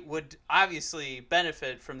they would obviously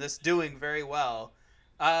benefit from this doing very well,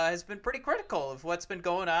 has been pretty critical of what's been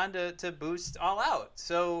going on to boost All Out.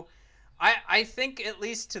 So I think at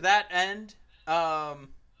least to that end, well,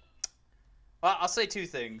 I'll say two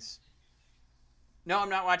things. No, I'm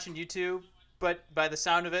not watching YouTube, but by the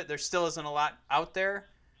sound of it, there still isn't a lot out there.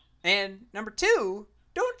 And number two,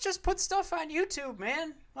 don't just put stuff on YouTube,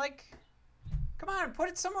 man. Like, come on, put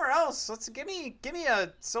it somewhere else. Give me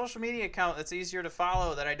a social media account that's easier to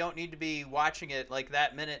follow, that I don't need to be watching it like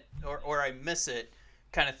that minute or I miss it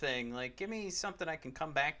kind of thing. Like, give me something I can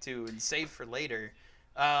come back to and save for later.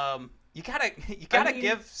 You gotta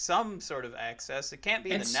give some sort of access. It can't be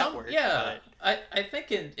the network. Yeah, but I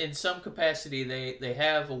think in some capacity they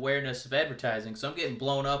have awareness of advertising. So I'm getting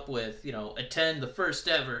blown up with, attend the first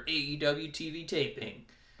ever AEW TV taping.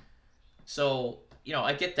 So,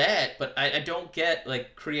 I get that, but I don't get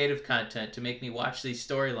like creative content to make me watch these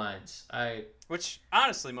storylines. Which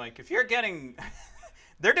honestly, Mike, if you're getting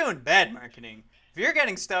they're doing bad marketing. If you're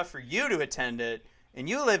getting stuff for you to attend it and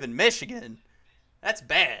you live in Michigan, that's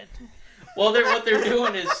bad. Well, what they're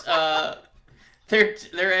doing is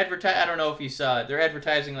they're advertising. I don't know if you saw it. They're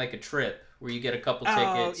advertising like a trip where you get a couple tickets.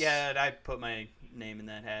 Oh yeah, I put my name in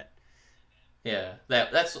that hat. Yeah,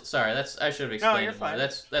 that's I should have explained. No, you're fine.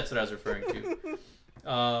 That's what I was referring to.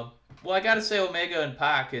 Well, I gotta say Omega and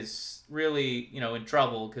Pac is really in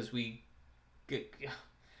trouble because we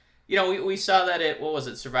saw that at what was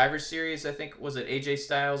it, Survivor Series? I think was it AJ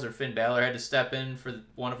Styles or Finn Balor had to step in for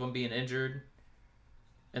one of them being injured.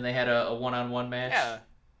 And they had a one-on-one match. Yeah.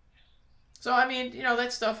 So, I mean,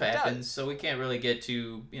 that stuff happens, so we can't really get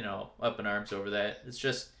too, up in arms over that. It's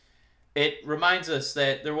just, it reminds us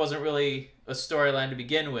that there wasn't really a storyline to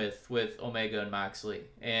begin with Omega and Moxley.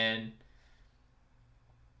 And,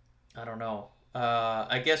 I don't know.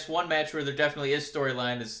 I guess one match where there definitely is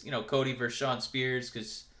storyline is, Cody versus Shawn Spears,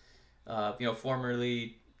 because,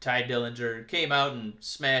 formerly Ty Dillinger came out and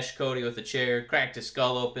smashed Cody with a chair, cracked his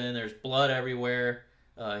skull open, there's blood everywhere.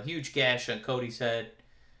 Huge gash on Cody's head.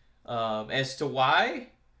 As to why,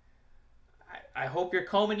 I hope you're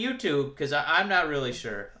combing YouTube, because I'm not really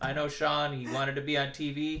sure. I know Shawn, he wanted to be on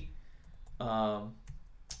TV.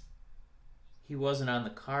 He wasn't on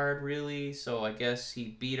the card, really, so I guess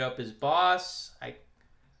he beat up his boss.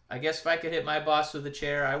 I guess if I could hit my boss with a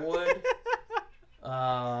chair, I would.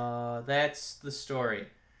 That's the story.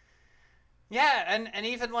 Yeah, and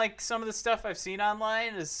even like some of the stuff I've seen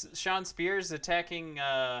online is Shawn Spears attacking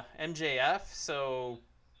MJF. So,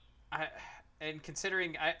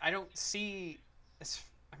 considering I don't see,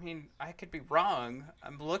 I mean, I could be wrong.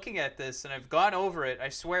 I'm looking at this and I've gone over it, I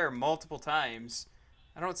swear, multiple times.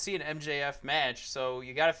 I don't see an MJF match, so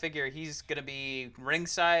you got to figure he's gonna be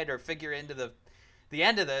ringside or figure into the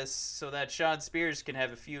end of this so that Shawn Spears can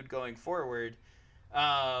have a feud going forward.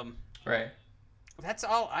 Right. That's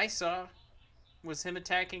all I saw. Was him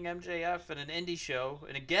attacking MJF in an indie show.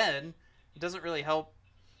 And again, it doesn't really help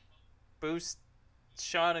boost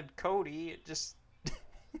Shawn and Cody. It just...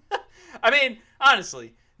 I mean,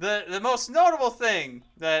 honestly, the most notable thing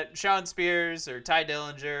that Shawn Spears or Ty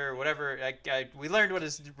Dillinger or whatever, we learned what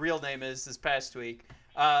his real name is this past week.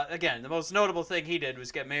 Again, the most notable thing he did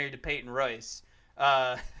was get married to Peyton Royce.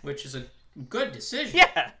 Which is a good decision.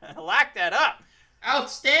 Yeah, lock that up.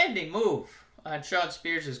 Outstanding move on Shawn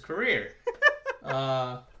Spears' career.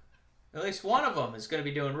 At least one of them is going to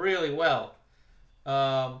be doing really well.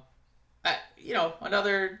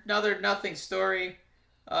 Another nothing story.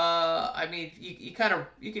 I mean, you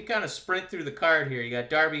could kind of sprint through the card here. You got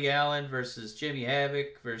Darby Allin versus Jimmy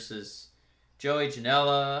Havoc versus Joey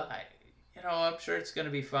Janela. I'm sure it's going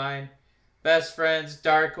to be fine. Best Friends,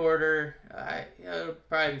 Dark Order. It'll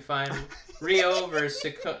probably be fine. Rio versus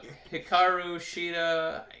Hikaru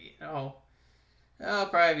Shida. That'll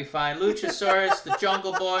probably be fine. Luchasaurus, the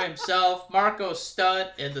Jungle Boy himself, Marco Stunt,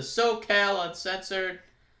 and the SoCal Uncensored.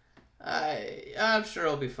 I'm sure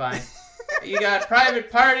it'll be fine. You got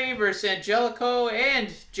Private Party versus Angelico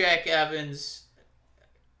and Jack Evans.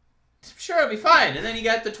 I'm sure it'll be fine. And then you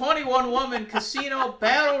got the 21-woman Casino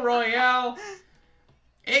Battle Royale.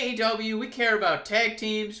 AEW, we care about tag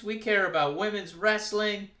teams. We care about women's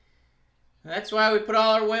wrestling. That's why we put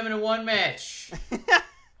all our women in one match.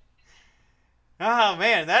 Oh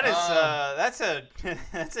man, that is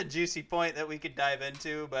that's a juicy point that we could dive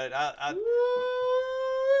into, but a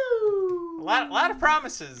lot of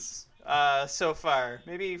promises so far.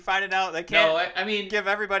 Maybe finding out they can't give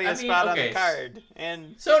everybody a spot on the card.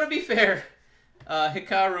 And so to be fair,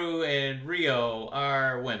 Hikaru and Rio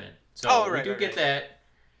are women, so we get that.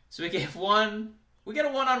 So we get a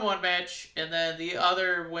one-on-one match, and then the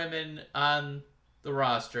other women on the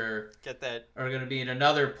roster Get that. are going to be in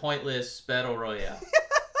another pointless battle royale.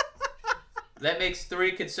 That makes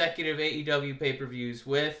 3 consecutive AEW pay-per-views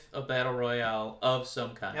with a battle royale of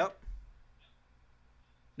some kind. Yep.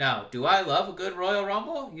 Now, do I love a good Royal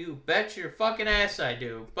Rumble? You bet your fucking ass I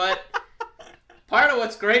do. But part of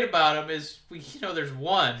what's great about them is, there's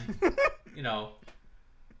one,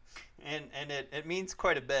 And it means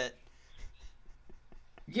quite a bit.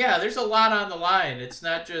 Yeah, there's a lot on the line. It's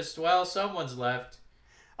not just, someone's left.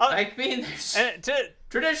 There's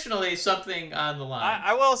traditionally something on the line.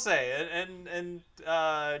 I will say, and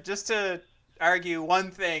just to argue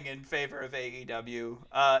one thing in favor of AEW,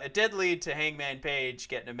 it did lead to Hangman Page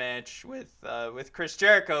getting a match with Chris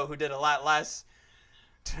Jericho, who did a lot less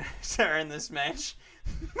to earn this match.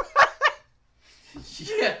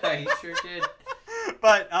 Yeah, he sure did.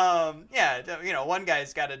 But one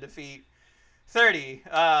guy's got to defeat 30,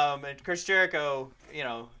 and Chris Jericho,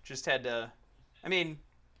 just had to. I mean,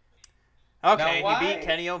 okay, he beat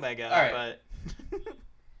Kenny Omega, all right.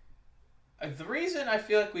 but the reason I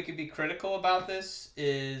feel like we could be critical about this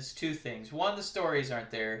is 2 things. 1, the stories aren't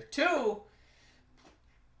there. 2,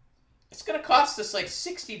 it's gonna cost us like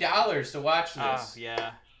 $60 to watch this. Oh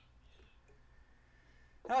yeah.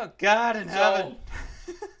 Oh God in heaven.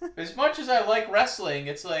 As much as I like wrestling,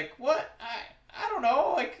 it's like, what? I don't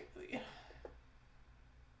know. Like,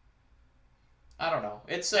 I don't know.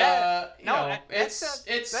 It's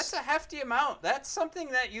that's a hefty amount. That's something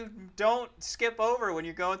that you don't skip over when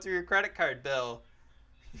you're going through your credit card bill.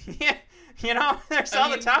 There's all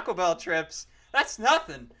the Taco Bell trips. That's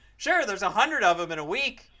nothing. Sure, there's 100 of them in a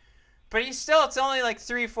week, but it's only like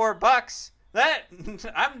 $3-4. That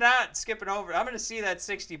I'm not skipping over. I'm gonna see that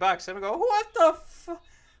 $60. I'm gonna go, what the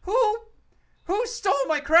who stole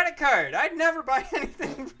my credit card? I'd never buy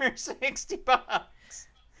anything for $60.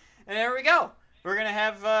 And there we go. We're going to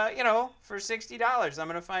have, for $60, I'm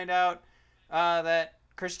going to find out that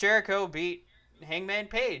Chris Jericho beat Hangman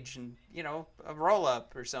Page and, a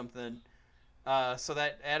roll-up or something, so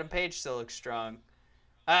that Adam Page still looks strong.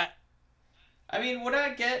 Would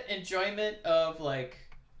I get enjoyment of, like,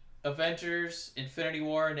 Avengers, Infinity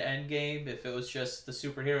War, and Endgame if it was just the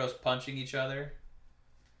superheroes punching each other?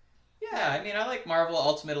 Yeah, I like Marvel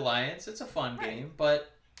Ultimate Alliance. It's a fun game,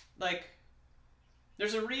 but, like,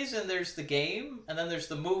 there's a reason there's the game, and then there's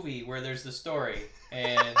the movie where there's the story.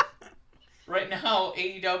 And right now,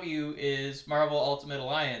 AEW is Marvel Ultimate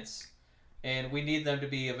Alliance, and we need them to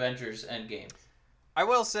be Avengers Endgame. I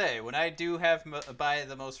will say, when I do buy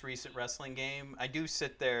the most recent wrestling game, I do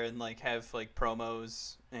sit there and have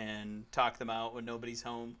promos and talk them out when nobody's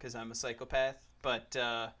home because I'm a psychopath. But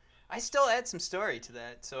I still add some story to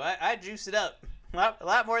that, so I juice it up a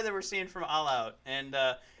lot more than we're seeing from All Out. And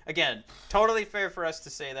again, totally fair for us to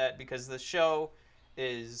say that because the show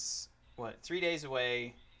is 3 days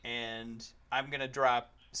away, and I'm gonna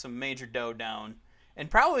drop some major dough down and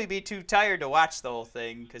probably be too tired to watch the whole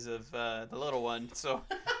thing because of the little one. So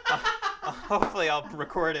hopefully I'll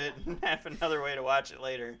record it and have another way to watch it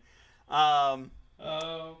later. Man,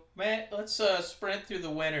 let's sprint through the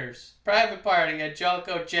winners. Private Party,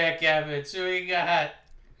 Angelico, Jack Evans. Who you got?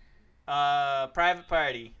 Private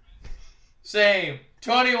Party. Same.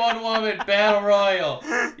 21-woman battle royal.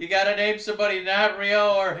 You gotta name somebody, not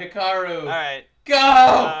Rio or Hikaru. All right.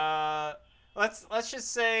 Go! Let's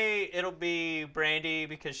just say it'll be Brandy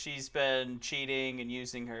because she's been cheating and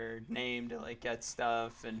using her name to get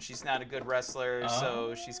stuff, and she's not a good wrestler,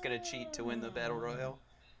 so she's gonna cheat to win the battle royal.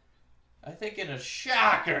 I think in a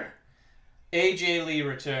shocker, AJ Lee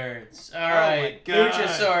returns. All right,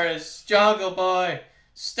 Luchasaurus, Jungle Boy,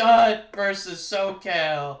 Stunt versus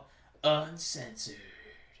SoCal, Uncensored.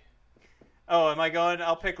 Oh, am I going?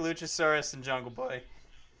 I'll pick Luchasaurus and Jungle Boy.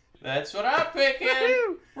 That's what I'm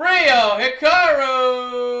picking. Rio,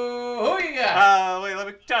 Hikaru. Who you got? Wait, let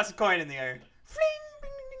me toss a coin in the air.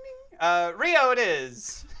 Rio it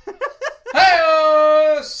is.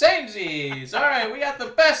 Hey-oh, samesies. All right, we got the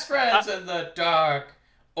best friends in the Dark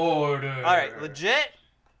Order. All right, legit.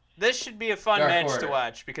 This should be a fun match Order to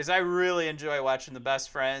watch because I really enjoy watching the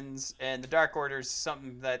best friends, and the Dark Order is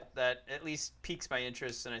something that at least piques my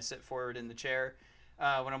interest, and I sit forward in the chair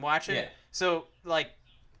when I'm watching. Yeah. So,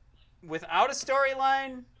 without a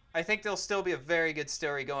storyline, I think there'll still be a very good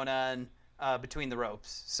story going on between the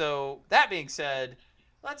ropes. So, that being said,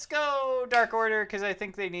 let's go Dark Order because I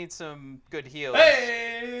think they need some good heels.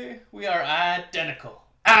 Hey, we are identical.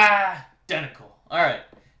 Identical. All right,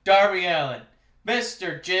 Darby Allin,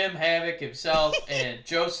 Mr. Jim Havoc himself, and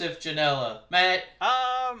Joseph Janela. Matt,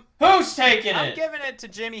 who's taking it? I'm giving it to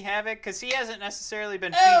Jimmy Havoc because he hasn't necessarily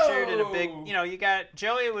been featured in a big. You got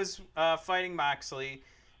Joey was fighting Moxley,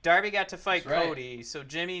 Darby got to fight That's right. Cody, so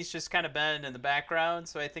Jimmy's just kind of been in the background.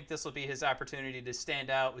 So I think this will be his opportunity to stand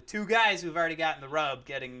out with two guys who've already gotten the rub,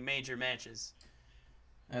 getting major matches.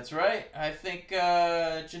 That's right. I think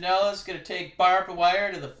Janela's going to take barbed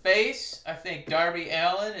wire to the face. I think Darby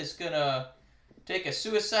Allin is going to take a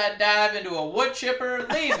suicide dive into a wood chipper,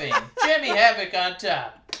 leaving Jimmy Havoc on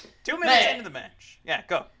top. 2 minutes Man. into the match. Yeah,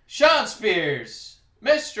 go. Sean Spears,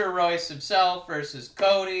 Mr. Royce himself versus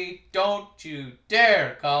Cody. Don't you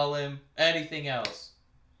dare call him anything else.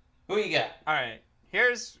 Who you got? All right.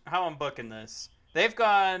 Here's how I'm booking this. They've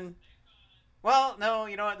gone... Well, no,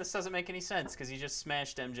 you know what? This doesn't make any sense because he just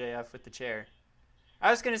smashed MJF with the chair.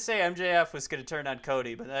 I was going to say MJF was going to turn on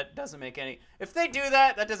Cody, but that doesn't make any... If they do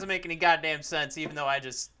that, that doesn't make any goddamn sense, even though I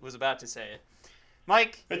just was about to say it.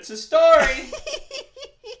 Mike? It's a story.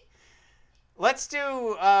 Let's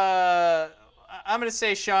do... I'm going to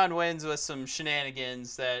say Sean wins with some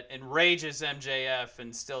shenanigans that enrages MJF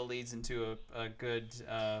and still leads into a good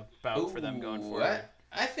bout for them going forward.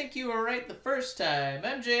 I think you were right the first time.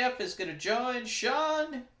 MJF is going to join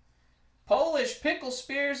Sean Polish Pickle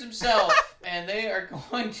Spears himself, and they are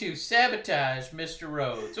going to sabotage Mr.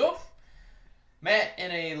 Rhodes. Oh, Matt,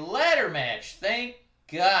 in a ladder match, thank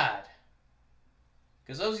God.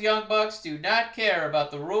 Because those Young Bucks do not care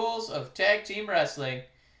about the rules of tag team wrestling.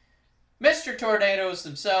 Mr. Tornadoes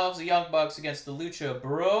themselves, the Young Bucks against the Lucha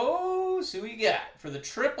Bros. Who you got for the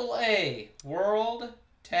AAA World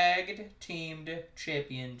Tag Teamed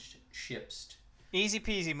Championships? Easy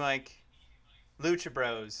peasy, Mike. Lucha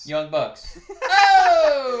Bros. Young Bucks.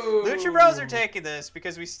 Oh! Lucha Bros are taking this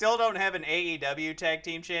because we still don't have an AEW Tag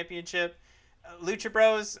Team Championship. Lucha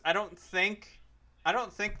Bros, I don't think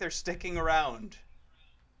they're sticking around.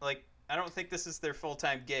 Like, I don't think this is their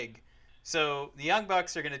full-time gig. So the Young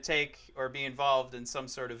Bucks are going to take or be involved in some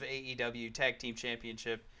sort of AEW Tag Team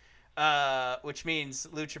Championship, which means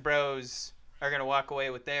Lucha Bros are going to walk away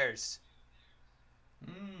with theirs.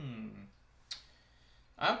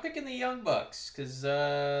 I'm picking the Young Bucks because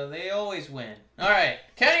they always win. All right,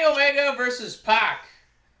 Kenny Omega versus Pac.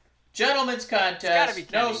 Gentlemen's contest. Gotta be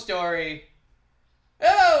Kenny. No story.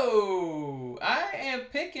 Oh, I am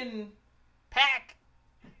picking Pac.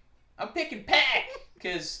 I'm picking Pac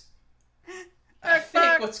because I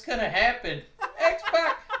think what's gonna happen.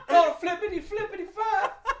 X-Pac gonna flippity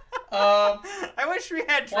flop. I wish we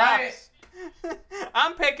had drops.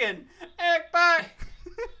 I'm picking X-Pac.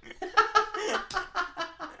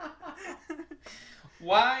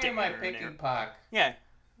 Why am I picking Pac? Yeah.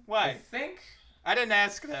 Why? I think I didn't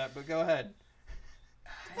ask that, but go ahead.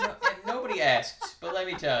 I know, and nobody asked, but let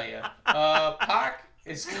me tell you, Pac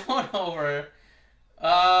is going over.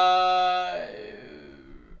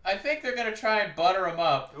 I think they're gonna try and butter him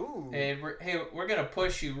up. Ooh. And we're gonna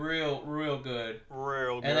push you real good.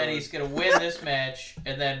 Real good. And then he's gonna win this match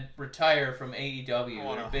and then retire from AEW. I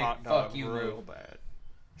want in a a big hot dog fuck you real move. bad.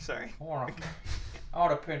 Sorry. I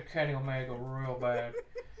want to pin Kenny Omega real bad.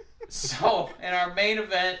 So, in our main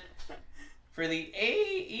event for the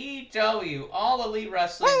AEW All Elite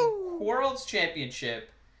Wrestling World's Championship,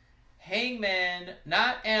 Hangman,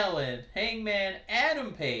 not Allen, Hangman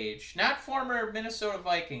Adam Page, not former Minnesota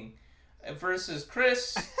Viking, versus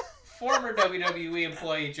Chris, former WWE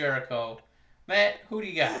employee Jericho. Matt, who do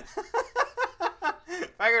you got?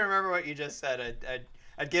 If I can remember what you just said,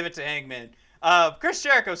 I'd give it to Hangman. Chris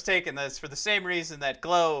Jericho's taking this for the same reason that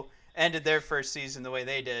Glow ended their first season the way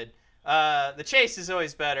they did. The chase is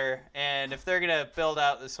always better, and if they're going to build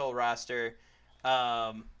out this whole roster,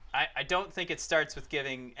 I don't think it starts with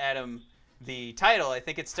giving Adam the title. I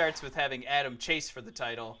think it starts with having Adam chase for the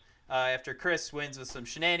title after Chris wins with some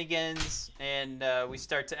shenanigans, and we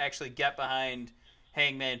start to actually get behind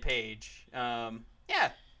Hangman Page. I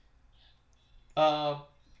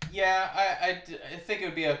think it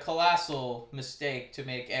would be a colossal mistake to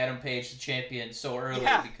make Adam Page the champion so early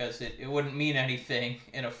because it wouldn't mean anything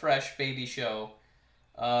in a fresh baby show.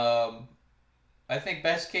 I think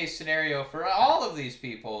best case scenario for all of these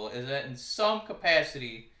people is that in some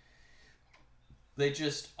capacity they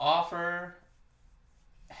just offer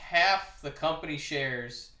half the company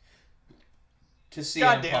shares to CM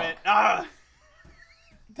God damn Punk. it. Ah.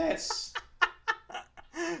 That's...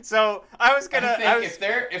 So I was gonna. I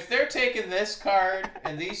think if they're taking this card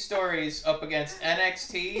and these stories up against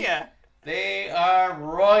NXT, they are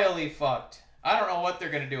royally fucked. I don't know what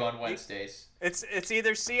they're gonna do on Wednesdays. It's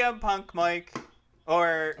either CM Punk, Mike,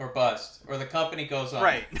 or bust, or the company goes on.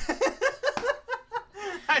 Right.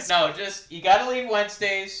 No, just you gotta leave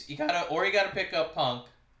Wednesdays. You gotta pick up Punk,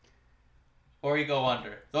 or you go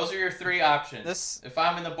under. Those are your three options. If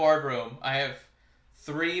I'm in the boardroom, I have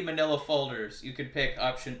 3 manila folders. You can pick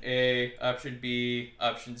option A, option B,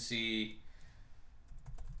 option C.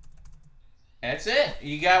 That's it.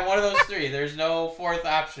 You got one of those 3. There's no fourth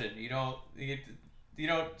option. You don't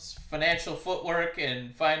financial footwork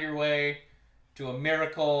and find your way to a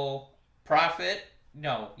miracle profit.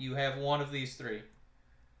 No, you have one of these 3.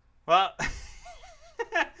 Well,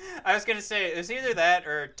 I was gonna say it's either that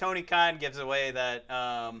or Tony Khan gives away that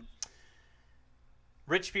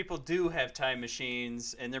rich people do have time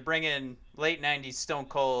machines, and they're bringing late '90s Stone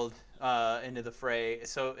Cold into the fray.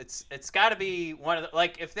 So it's got to be one of the,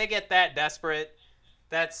 like, if they get that desperate,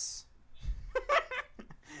 that's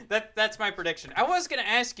that's my prediction. I was gonna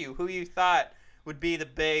ask you who you thought would be the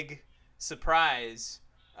big surprise,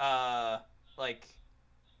 like,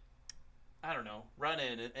 I don't know, run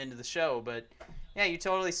into the show, but yeah, you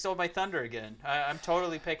totally stole my thunder again. I'm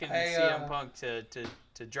totally picking CM Punk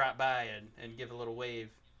to drop by and give a little wave.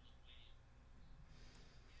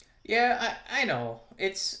 Yeah, I know.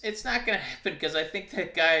 It's not going to happen because I think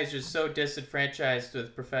that guy is just so disenfranchised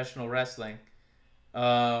with professional wrestling.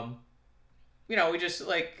 We just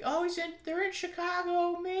like, oh, they're in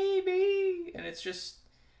Chicago, maybe. And it's just,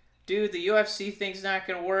 dude, the UFC thing's not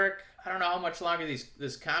going to work. I don't know how much longer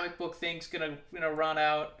this comic book thing's going to run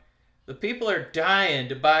out. The people are dying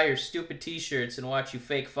to buy your stupid t-shirts and watch you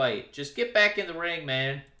fake fight. Just get back in the ring,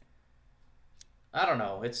 man. I don't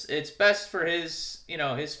know. It's best for his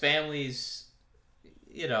family's,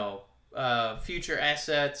 future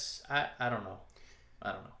assets. I don't know.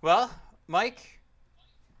 Well, Mike,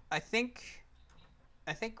 I think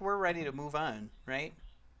we're ready to move on, right?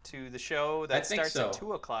 To the show that starts at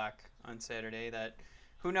 2:00 on Saturday. That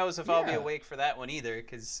who knows if I'll be awake for that one either,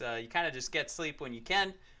 because you kind of just get sleep when you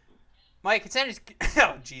can. Mike, it's NXT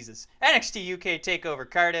UK TakeOver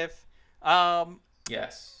Cardiff.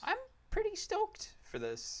 Yes. I'm pretty stoked for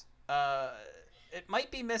this. It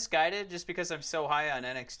might be misguided just because I'm so high on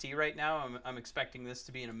NXT right now. I'm expecting this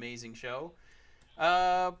to be an amazing show.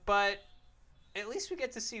 But at least we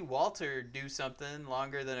get to see Walter do something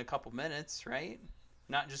longer than a couple minutes, right?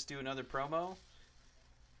 Not just do another promo.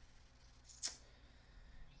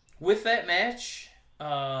 With that match,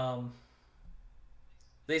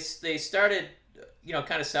 they started,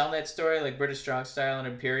 kind of selling that story like British Strong Style and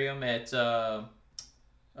Imperium at that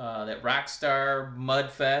Rockstar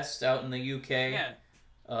Mudfest out in the UK.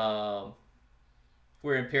 Yeah.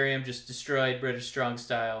 Where Imperium just destroyed British Strong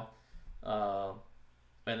Style.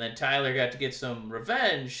 And then Tyler got to get some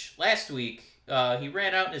revenge last week. He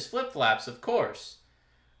ran out in his flip-flops, of course.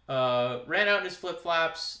 Ran out in his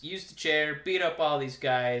flip-flops, used a chair, beat up all these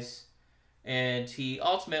guys, and he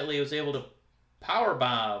ultimately was able to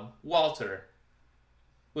powerbomb Walter,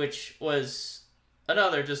 which was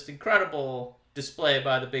another just incredible display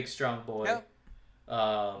by the big strong boy. Yep.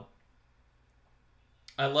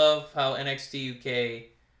 I love how NXT UK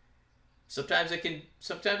sometimes it can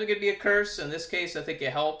be a curse. In this case, I think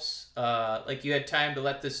it helps. Like, you had time to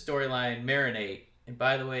let this storyline marinate. And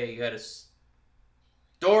by the way, you had a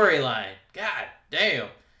storyline. God damn.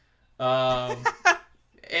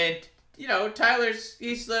 And Tyler's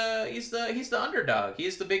he's the underdog.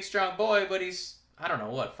 He's the big strong boy, but he's, I don't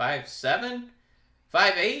know what, 5'7",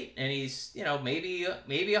 5'8", and he's maybe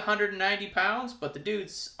 190 pounds, but the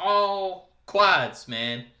dude's all quads,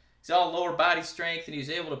 man. He's all lower body strength, and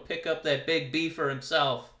he's able to pick up that big beaver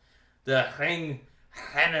himself, the Ring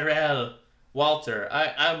General Walter.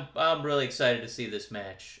 I'm really excited to see this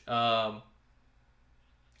match. I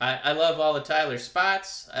love all the Tyler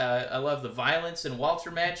spots. I love the violence in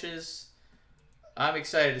Walter matches. I'm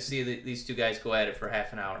excited to see these two guys go at it for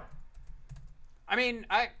half an hour. I mean,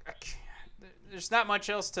 there's not much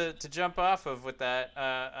else to jump off of with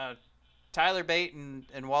that. Tyler Bate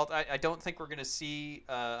and Walt, I don't think we're going to see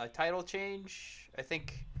a title change. I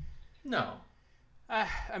think... No.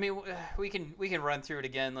 I mean, we can run through it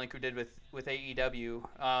again like we did with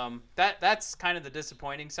AEW. That's kind of the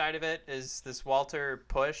disappointing side of it, is this Walter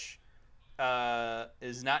push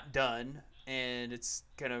is not done, and it's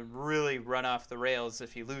going to really run off the rails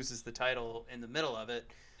if he loses the title in the middle of it.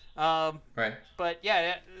 Right. But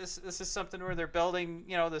yeah, this is something where they're building,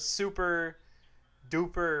 the super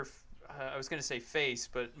duper, I was going to say face,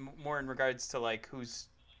 but more in regards to like who's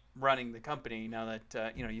running the company now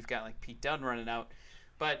that you've got like Pete Dunne running out.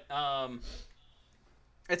 But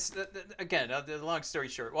it's again, the long story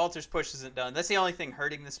short, Walter's push isn't done. That's the only thing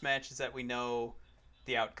hurting this match, is that we know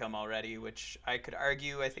the outcome already, which I could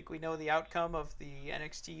argue I think we know the outcome of the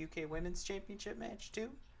NXT UK Women's Championship match too.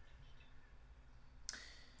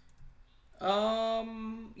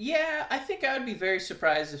 Yeah, I think I would be very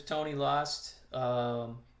surprised if Tony lost.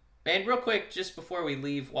 And real quick, just before we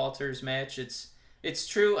leave Walter's match, It's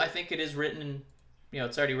true. I think it is written,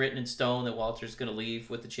 it's already written in stone that Walter's going to leave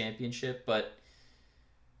with the championship, but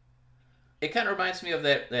it kind of reminds me of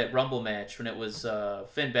that Rumble match when it was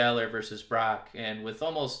Finn Balor versus Brock, and with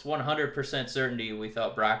almost 100% certainty we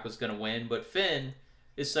thought Brock was going to win, but Finn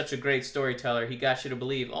is such a great storyteller. He got you to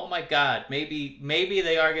believe, oh my God, maybe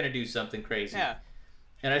they are going to do something crazy. Yeah.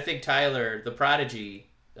 And I think Tyler, the prodigy,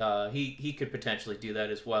 he could potentially do that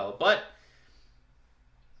as well. But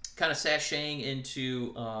kind of sashaying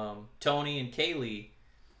into Toni and Kaylee,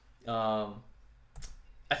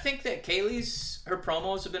 I think that her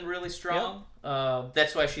promos have been really strong. Yep.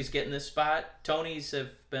 That's why she's getting this spot. Toni's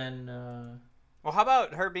have been... well, how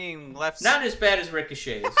about her being left... Not as bad as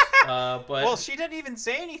Ricochet's, but... Well, she didn't even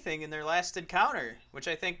say anything in their last encounter, which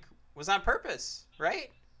I think was on purpose,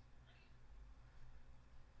 right?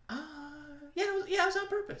 Yeah, it was on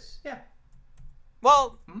purpose. Yeah.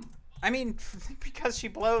 Well, I mean, because she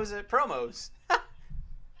blows at promos.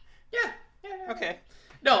 Yeah. Okay.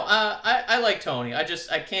 No, I like Toni. I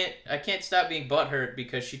can't stop being butthurt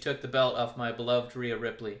because she took the belt off my beloved Rhea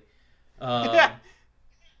Ripley.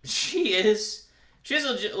 She's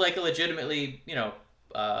a legitimately,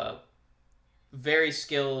 very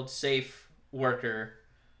skilled, safe worker.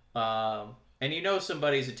 And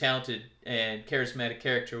somebody's a talented and charismatic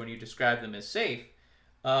character when you describe them as safe.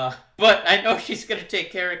 But I know she's going to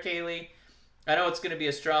take care of Kaylee. I know it's going to be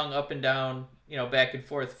a strong up and down, back and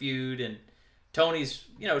forth feud. And Toni's,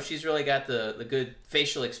 she's really got the good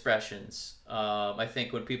facial expressions. I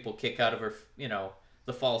think when people kick out of her,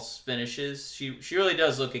 the false finishes, she really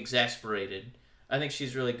does look exasperated. I think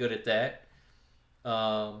she's really good at that.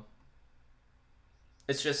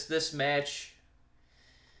 It's just this match...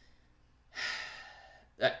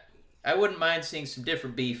 I wouldn't mind seeing some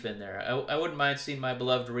different beef in there. I wouldn't mind seeing my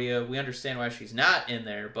beloved Rhea. We understand why she's not in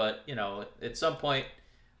there, but, at some point,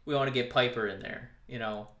 we want to get Piper in there,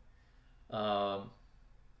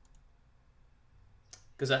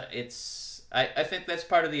 because I think that's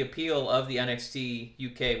part of the appeal of the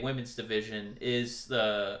NXT UK women's division is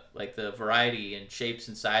the variety in shapes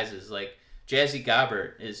and sizes. Like, Jazzy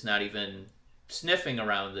Gobbert is not even sniffing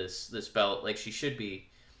around this belt like she should be.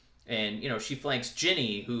 And, she flanks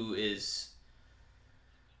Ginny, who is,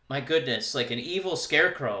 my goodness, like an evil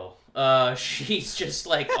scarecrow. She's just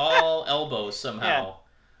like all elbows somehow.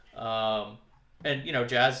 Yeah. And,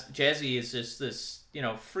 Jazzy is just this,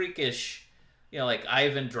 freakish, like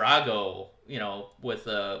Ivan Drago, with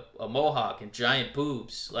a mohawk and giant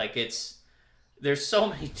boobs. Like there's so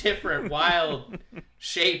many different wild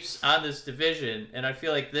shapes on this division. And I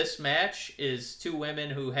feel like this match is two women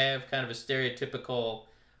who have kind of a stereotypical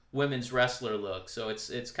women's wrestler look. So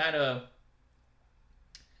it's kind of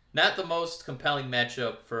not the most compelling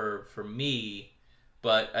matchup for me,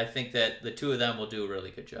 but I think that the two of them will do a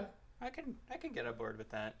really good job. I can get on board with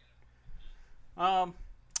that. I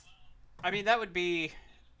mean, that would be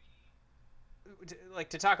like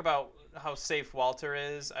to talk about how safe Walter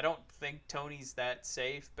is. I don't think Toni's that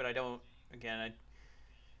safe, but I don't. Again,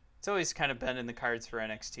 it's always kind of been in the cards for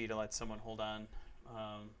NXT to let someone hold on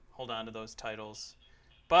to those titles.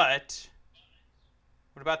 But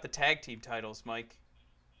what about the tag team titles, Mike?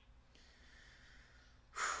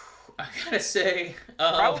 I gotta say,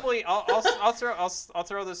 probably I'll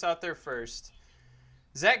throw this out there first.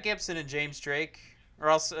 Zach Gibson and James Drake, or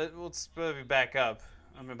else let's back up.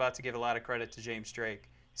 I'm about to give a lot of credit to James Drake.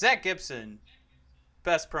 Zach Gibson,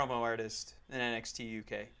 best promo artist in NXT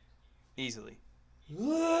UK, easily.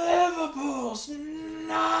 Liverpool's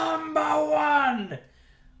 #1.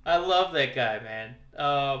 I love that guy, man.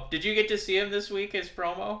 Did you get to see him this week as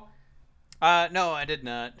promo? No, I did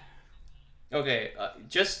not. Okay,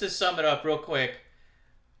 just to sum it up real quick,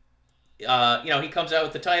 he comes out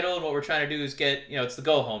with the title, and what we're trying to do is get, it's the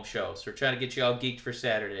go-home show, so we're trying to get you all geeked for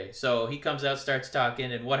Saturday. So he comes out, starts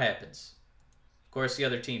talking, and what happens? Of course, the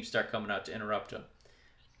other teams start coming out to interrupt him.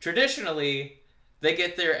 Traditionally, they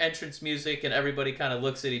get their entrance music, and everybody kind of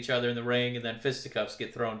looks at each other in the ring, and then fisticuffs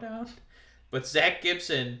get thrown down. But Zach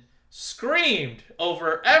Gibson screamed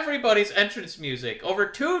over everybody's entrance music, over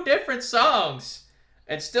 2 different songs,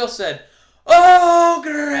 and still said, "Oh,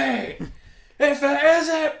 great! If it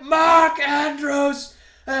isn't Mark Andrews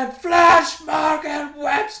and Flash Morgan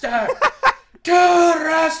Webster, 2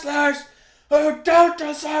 wrestlers who don't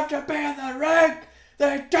deserve to be in the ring,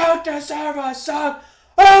 they don't deserve a song.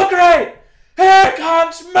 Oh, great! Here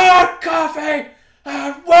comes Mark Coffey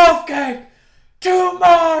and Wolfgang, 2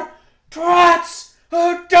 more twats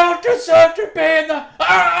who don't deserve to be in the...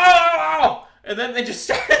 Oh! And then they just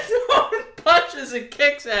started throwing punches and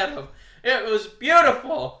kicks at him. It was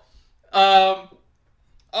beautiful. All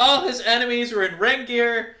his enemies were in ring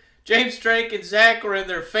gear. James Drake and Zach were in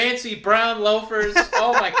their fancy brown loafers.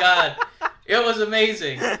 Oh my God. It was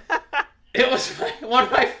amazing. It was one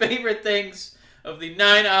of my favorite things of the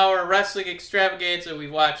 9-hour wrestling extravaganza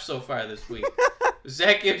we've watched so far this week.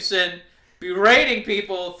 Zach Gibson berating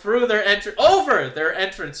people through over their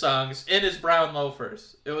entrance songs in his brown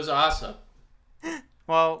loafers. It was awesome.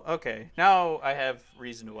 Well, okay. Now I have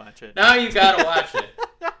reason to watch it. Now you gotta watch it.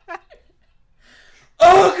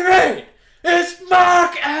 Oh, great! It's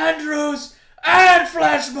Mark Andrews and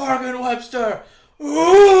Flash Morgan Webster.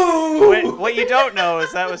 Ooh! What you don't know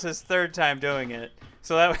is that was his third time doing it.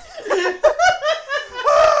 So that.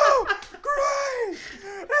 Oh, great!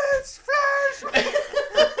 It's Flash.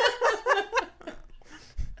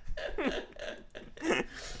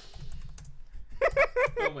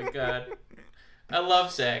 Oh my God. I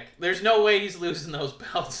love Zach. There's no way he's losing those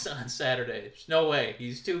belts on Saturday. There's no way.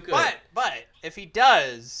 He's too good. But if he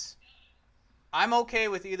does, I'm okay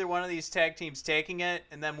with either one of these tag teams taking it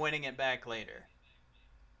and then winning it back later.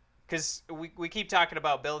 Because we keep talking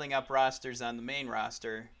about building up rosters on the main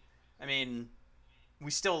roster. I mean,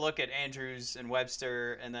 we still look at Andrews and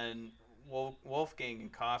Webster, and then Wolfgang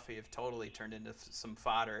and Coffey have totally turned into some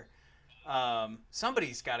fodder.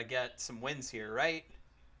 Somebody's got to get some wins here, right?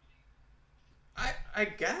 I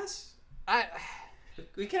guess.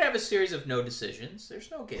 We could have a series of no decisions. There's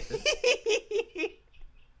no given.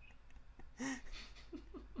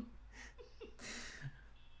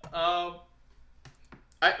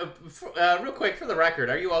 Real quick for the record,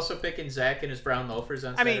 are you also picking Zach and his brown loafers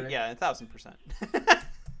on Saturday? I mean, yeah, 1,000%.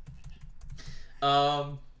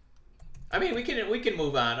 I mean, we can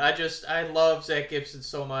move on. I love Zach Gibson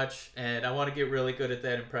so much, and I want to get really good at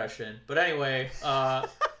that impression. But anyway,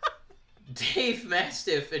 Dave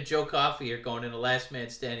Mastiff and Joe Coffey are going in a last man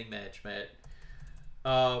standing match, Matt.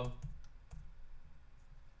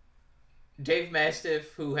 Dave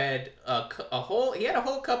Mastiff, who had a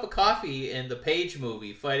whole cup of coffee in the Page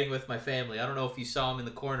movie, Fighting with My Family. I don't know if you saw him in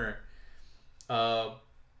the corner. And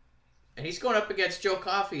he's going up against Joe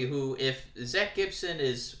Coffey, who, if Zach Gibson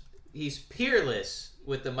he's peerless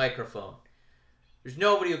with the microphone. There's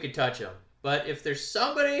nobody who can touch him. But if there's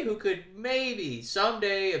somebody who could maybe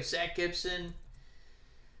someday, if Zach Gibson,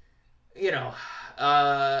 he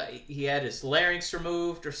had his larynx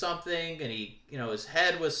removed or something, and his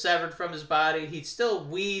head was severed from his body, he'd still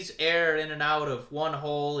wheeze air in and out of one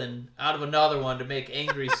hole and out of another one to make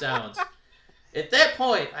angry sounds. At that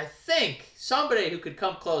point, I think somebody who could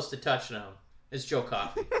come close to touching him is Joe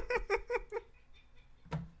Coffey.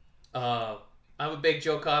 I'm a big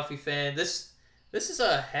Joe Coffey fan. This is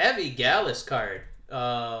a heavy Gallus card.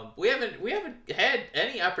 We haven't had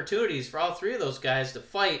any opportunities for all three of those guys to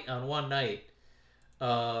fight on one night.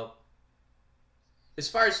 As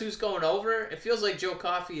far as who's going over, it feels like Joe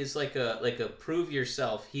Coffey is like a prove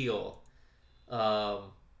yourself heel. So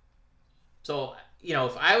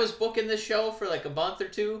if I was booking this show for like a month or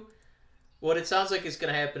two, what it sounds like is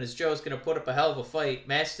going to happen is Joe's going to put up a hell of a fight.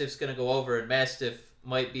 Mastiff's going to go over, and Mastiff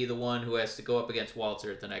might be the one who has to go up against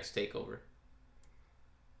Walter at the next takeover.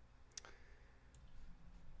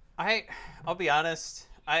 I'll be honest.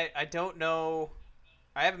 I don't know.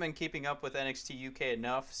 I haven't been keeping up with NXT UK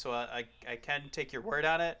enough, so I can take your word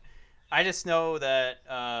on it. I just know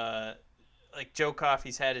that Joe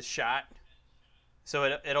Coffey's had his shot, so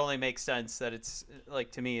it only makes sense that it's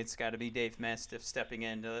to me it's got to be Dave Mastiff stepping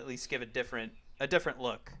in to at least give a different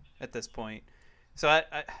look at this point. So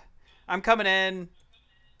I'm coming in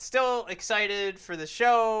still excited for the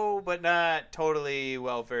show, but not totally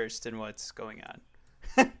well versed in what's going on.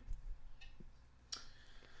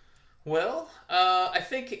 Well, I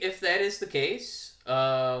think if that is the case,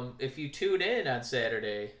 if you tune in on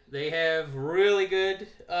Saturday, they have really good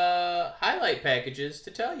highlight packages to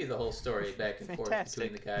tell you the whole story back and forth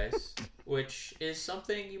between the guys, which is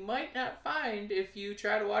something you might not find if you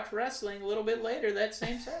try to watch wrestling a little bit later that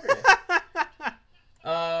same Saturday.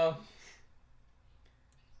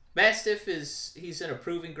 Mastiff he's in a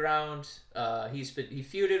proving ground. He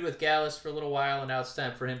feuded with Gallus for a little while, and now it's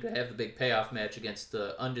time for him to have the big payoff match against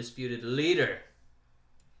the undisputed leader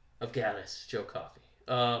of Gallus, Joe Coffey.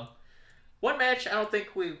 One match I don't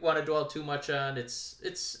think we want to dwell too much on. It's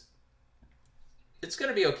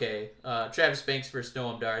gonna be okay. Travis Banks versus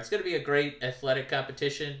Noam Dar. It's gonna be a great athletic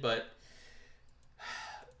competition, but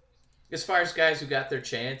as far as guys who got their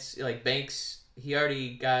chance, like Banks, he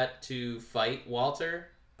already got to fight Walter.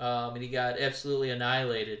 And he got absolutely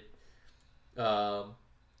annihilated for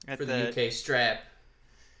the UK strap.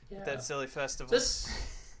 Yeah. That silly festival.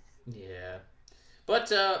 Yeah. But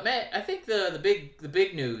Matt, I think the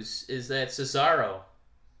big news is that Cesaro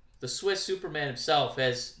the Swiss Superman himself,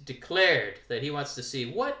 has declared that he wants to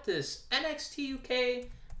see what this NXT UK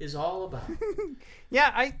is all about.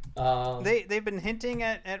 Yeah, Um, they've been hinting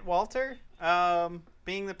at Walter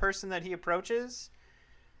being the person that he approaches.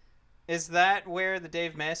 Is that where the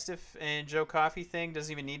Dave Mastiff and Joe Coffey thing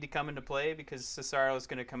doesn't even need to come into play because Cesaro is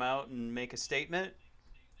going to come out and make a statement?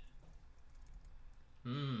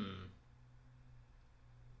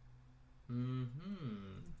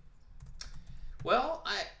 Well,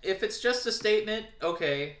 if it's just a statement,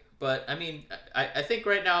 okay. But, I mean, I think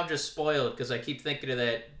right now I'm just spoiled because I keep thinking of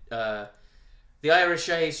that, the Irish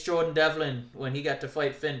Ace, Jordan Devlin, when he got to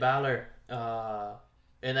fight Finn Balor.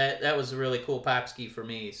 And that was a really cool popski for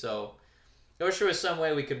me. So, I wish there was some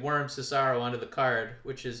way we could worm Cesaro onto the card,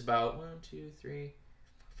 which is about 1, 2, 3.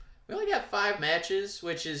 We only got 5 matches,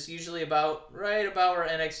 which is usually right about where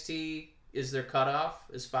NXT is their cutoff,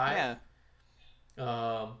 is 5.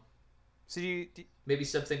 Yeah. So maybe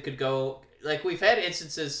something could go, like we've had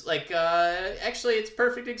instances, like actually it's a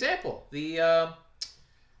perfect example. The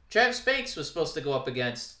Travis Banks was supposed to go up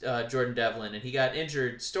against Jordan Devlin, and he got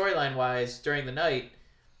injured storyline wise during the night,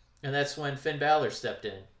 and that's when Finn Balor stepped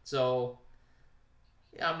in. So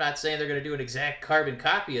I'm not saying they're going to do an exact carbon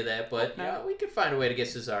copy of that, but we could find a way to get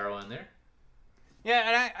Cesaro in there. Yeah,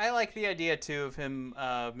 and I like the idea too of him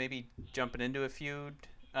maybe jumping into a feud.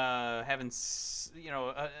 Having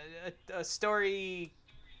a story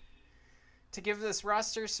to give this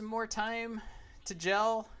roster some more time to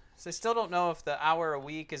gel. So I still don't know if the hour a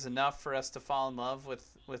week is enough for us to fall in love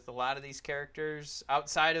with a lot of these characters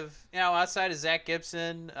outside of Zach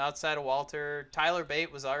Gibson, outside of Walter. Tyler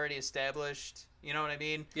Bate was already established. You know what I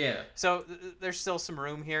mean? Yeah. So there's still some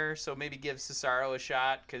room here. So maybe give Cesaro a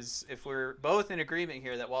shot, because if we're both in agreement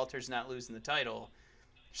here that Walter's not losing the title,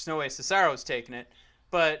 there's no way Cesaro's taking it.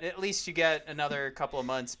 But at least you get another couple of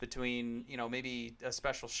months between, maybe a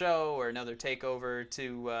special show or another takeover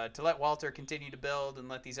to let Walter continue to build and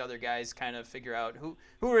let these other guys kind of figure out who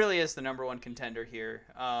really is the number one contender here.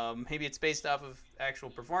 Maybe it's based off of actual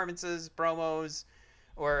performances, promos,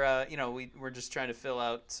 or we're just trying to fill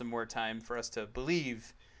out some more time for us to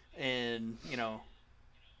believe in a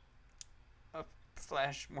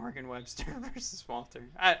Flash Morgan Webster versus Walter.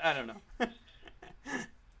 I don't know.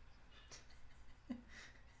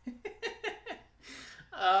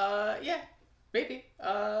 Yeah, maybe.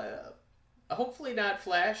 Hopefully not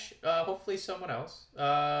Flash. Hopefully someone else.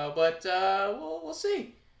 But we'll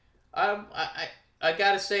see. I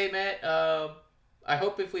gotta say, Matt. I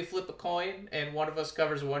hope if we flip a coin and one of us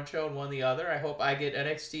covers one show and one the other, I hope I get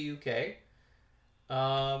NXT UK.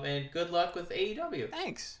 And good luck with AEW.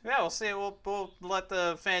 Thanks. Yeah, we'll see. We'll let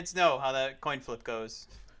the fans know how that coin flip goes.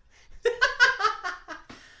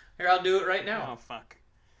 Here, I'll do it right now. Oh fuck.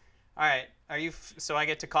 All right. Are you? So I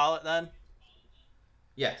get to call it then?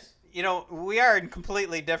 Yes. We are in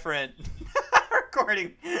completely different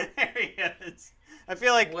recording areas. I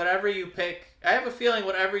feel like whatever you pick, I have a feeling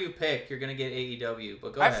whatever you pick, you're gonna get AEW.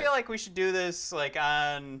 But go ahead. I feel like we should do this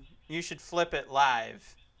you should flip it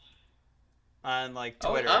live on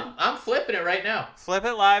Twitter. Oh, I'm flipping it right now. Flip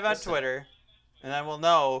it live on Twitter, and then we'll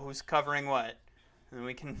know who's covering what, and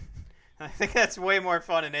we can. I think that's way more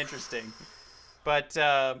fun and interesting. But.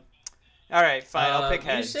 All right, fine. I'll pick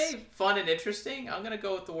heads. You say fun and interesting. I'm gonna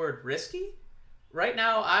go with the word risky. Right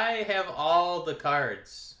now, I have all the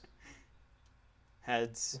cards.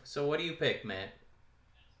 Heads. So what do you pick, Matt?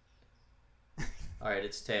 All right,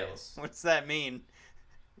 it's tails. What's that mean?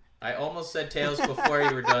 I almost said tails before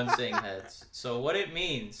you were done saying heads. So what it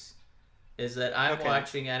means is that I'm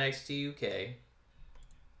watching NXT UK,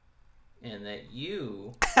 and that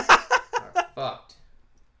you are fucked.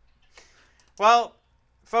 Well,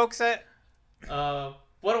 folks,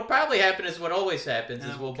 what'll probably happen is what always happens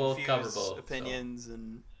is we'll both cover both opinions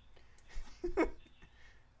and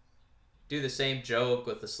do the same joke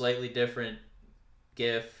with a slightly different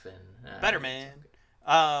gif and better man.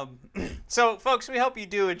 So folks, we hope you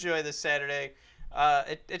do enjoy this Saturday.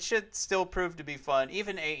 It should still prove to be fun.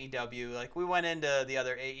 Even AEW, we went into the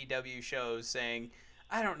other AEW shows saying,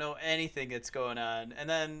 I don't know anything that's going on, and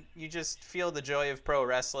then you just feel the joy of pro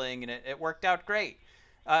wrestling, and it worked out great.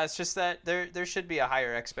 It's just that there should be a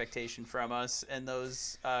higher expectation from us, and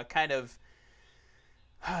those kind of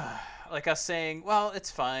like us saying, well,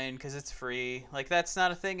 it's fine because it's free. That's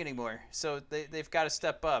not a thing anymore. So they've got to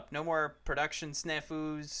step up. No more production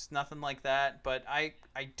snafus, nothing like that. But I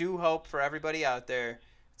do hope for everybody out there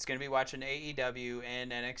that's going to be watching AEW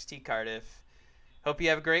and NXT Cardiff. Hope you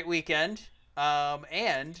have a great weekend.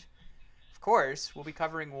 And, of course, we'll be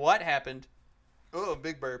covering what happened. Oh,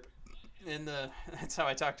 big burp. That's how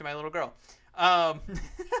I talk to my little girl.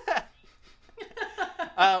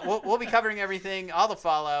 we'll be covering everything, all the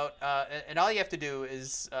fallout, and all you have to do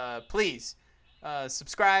is please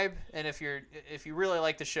subscribe, and if you really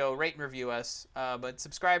like the show, rate and review us. But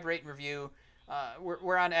subscribe, rate, and review.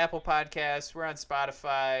 We're on Apple Podcasts. We're on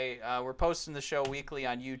Spotify. We're posting the show weekly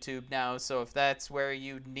on YouTube now. So if that's where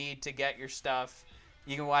you need to get your stuff,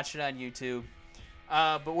 you can watch it on YouTube.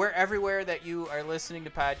 But we're everywhere that you are listening to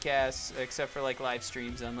podcasts, except for like live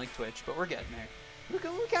streams on like Twitch. But we're getting there. We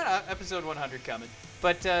got episode 100 coming.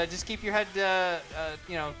 But just keep your head,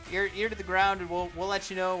 ear to the ground, and we'll let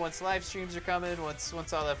you know once live streams are coming. Once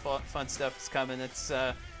all that fun stuff is coming. It's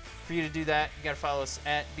for you to do that, you got to follow us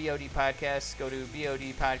at BOD Podcast. Go to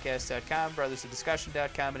bodpodcast.com,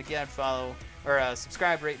 brothersofdiscussion.com, and again, follow or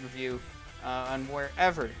subscribe, rate, and review on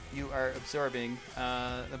wherever you are absorbing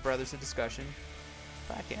the Brothers of Discussion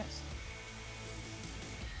podcast.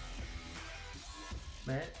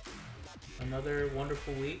 Matt, another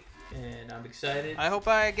wonderful week, and I'm excited I hope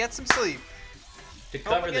I get some sleep. to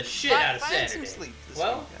cover the shit out of Saturday. Some sleep this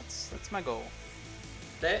Well, week. That's my goal.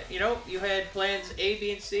 that you had plans A,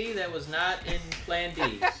 B, and C that was not in Plan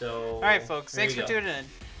D. So All right, folks. there Thanks you for go. tuning in.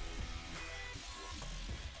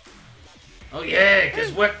 Oh yeah,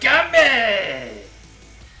 because we're coming.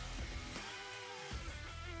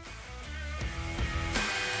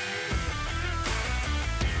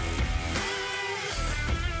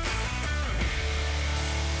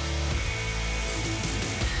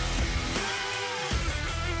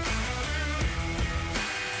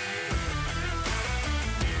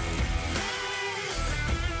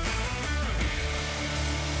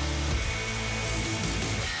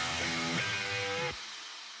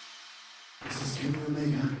 This is Kenny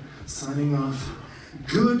Omega signing off.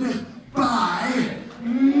 Goodbye.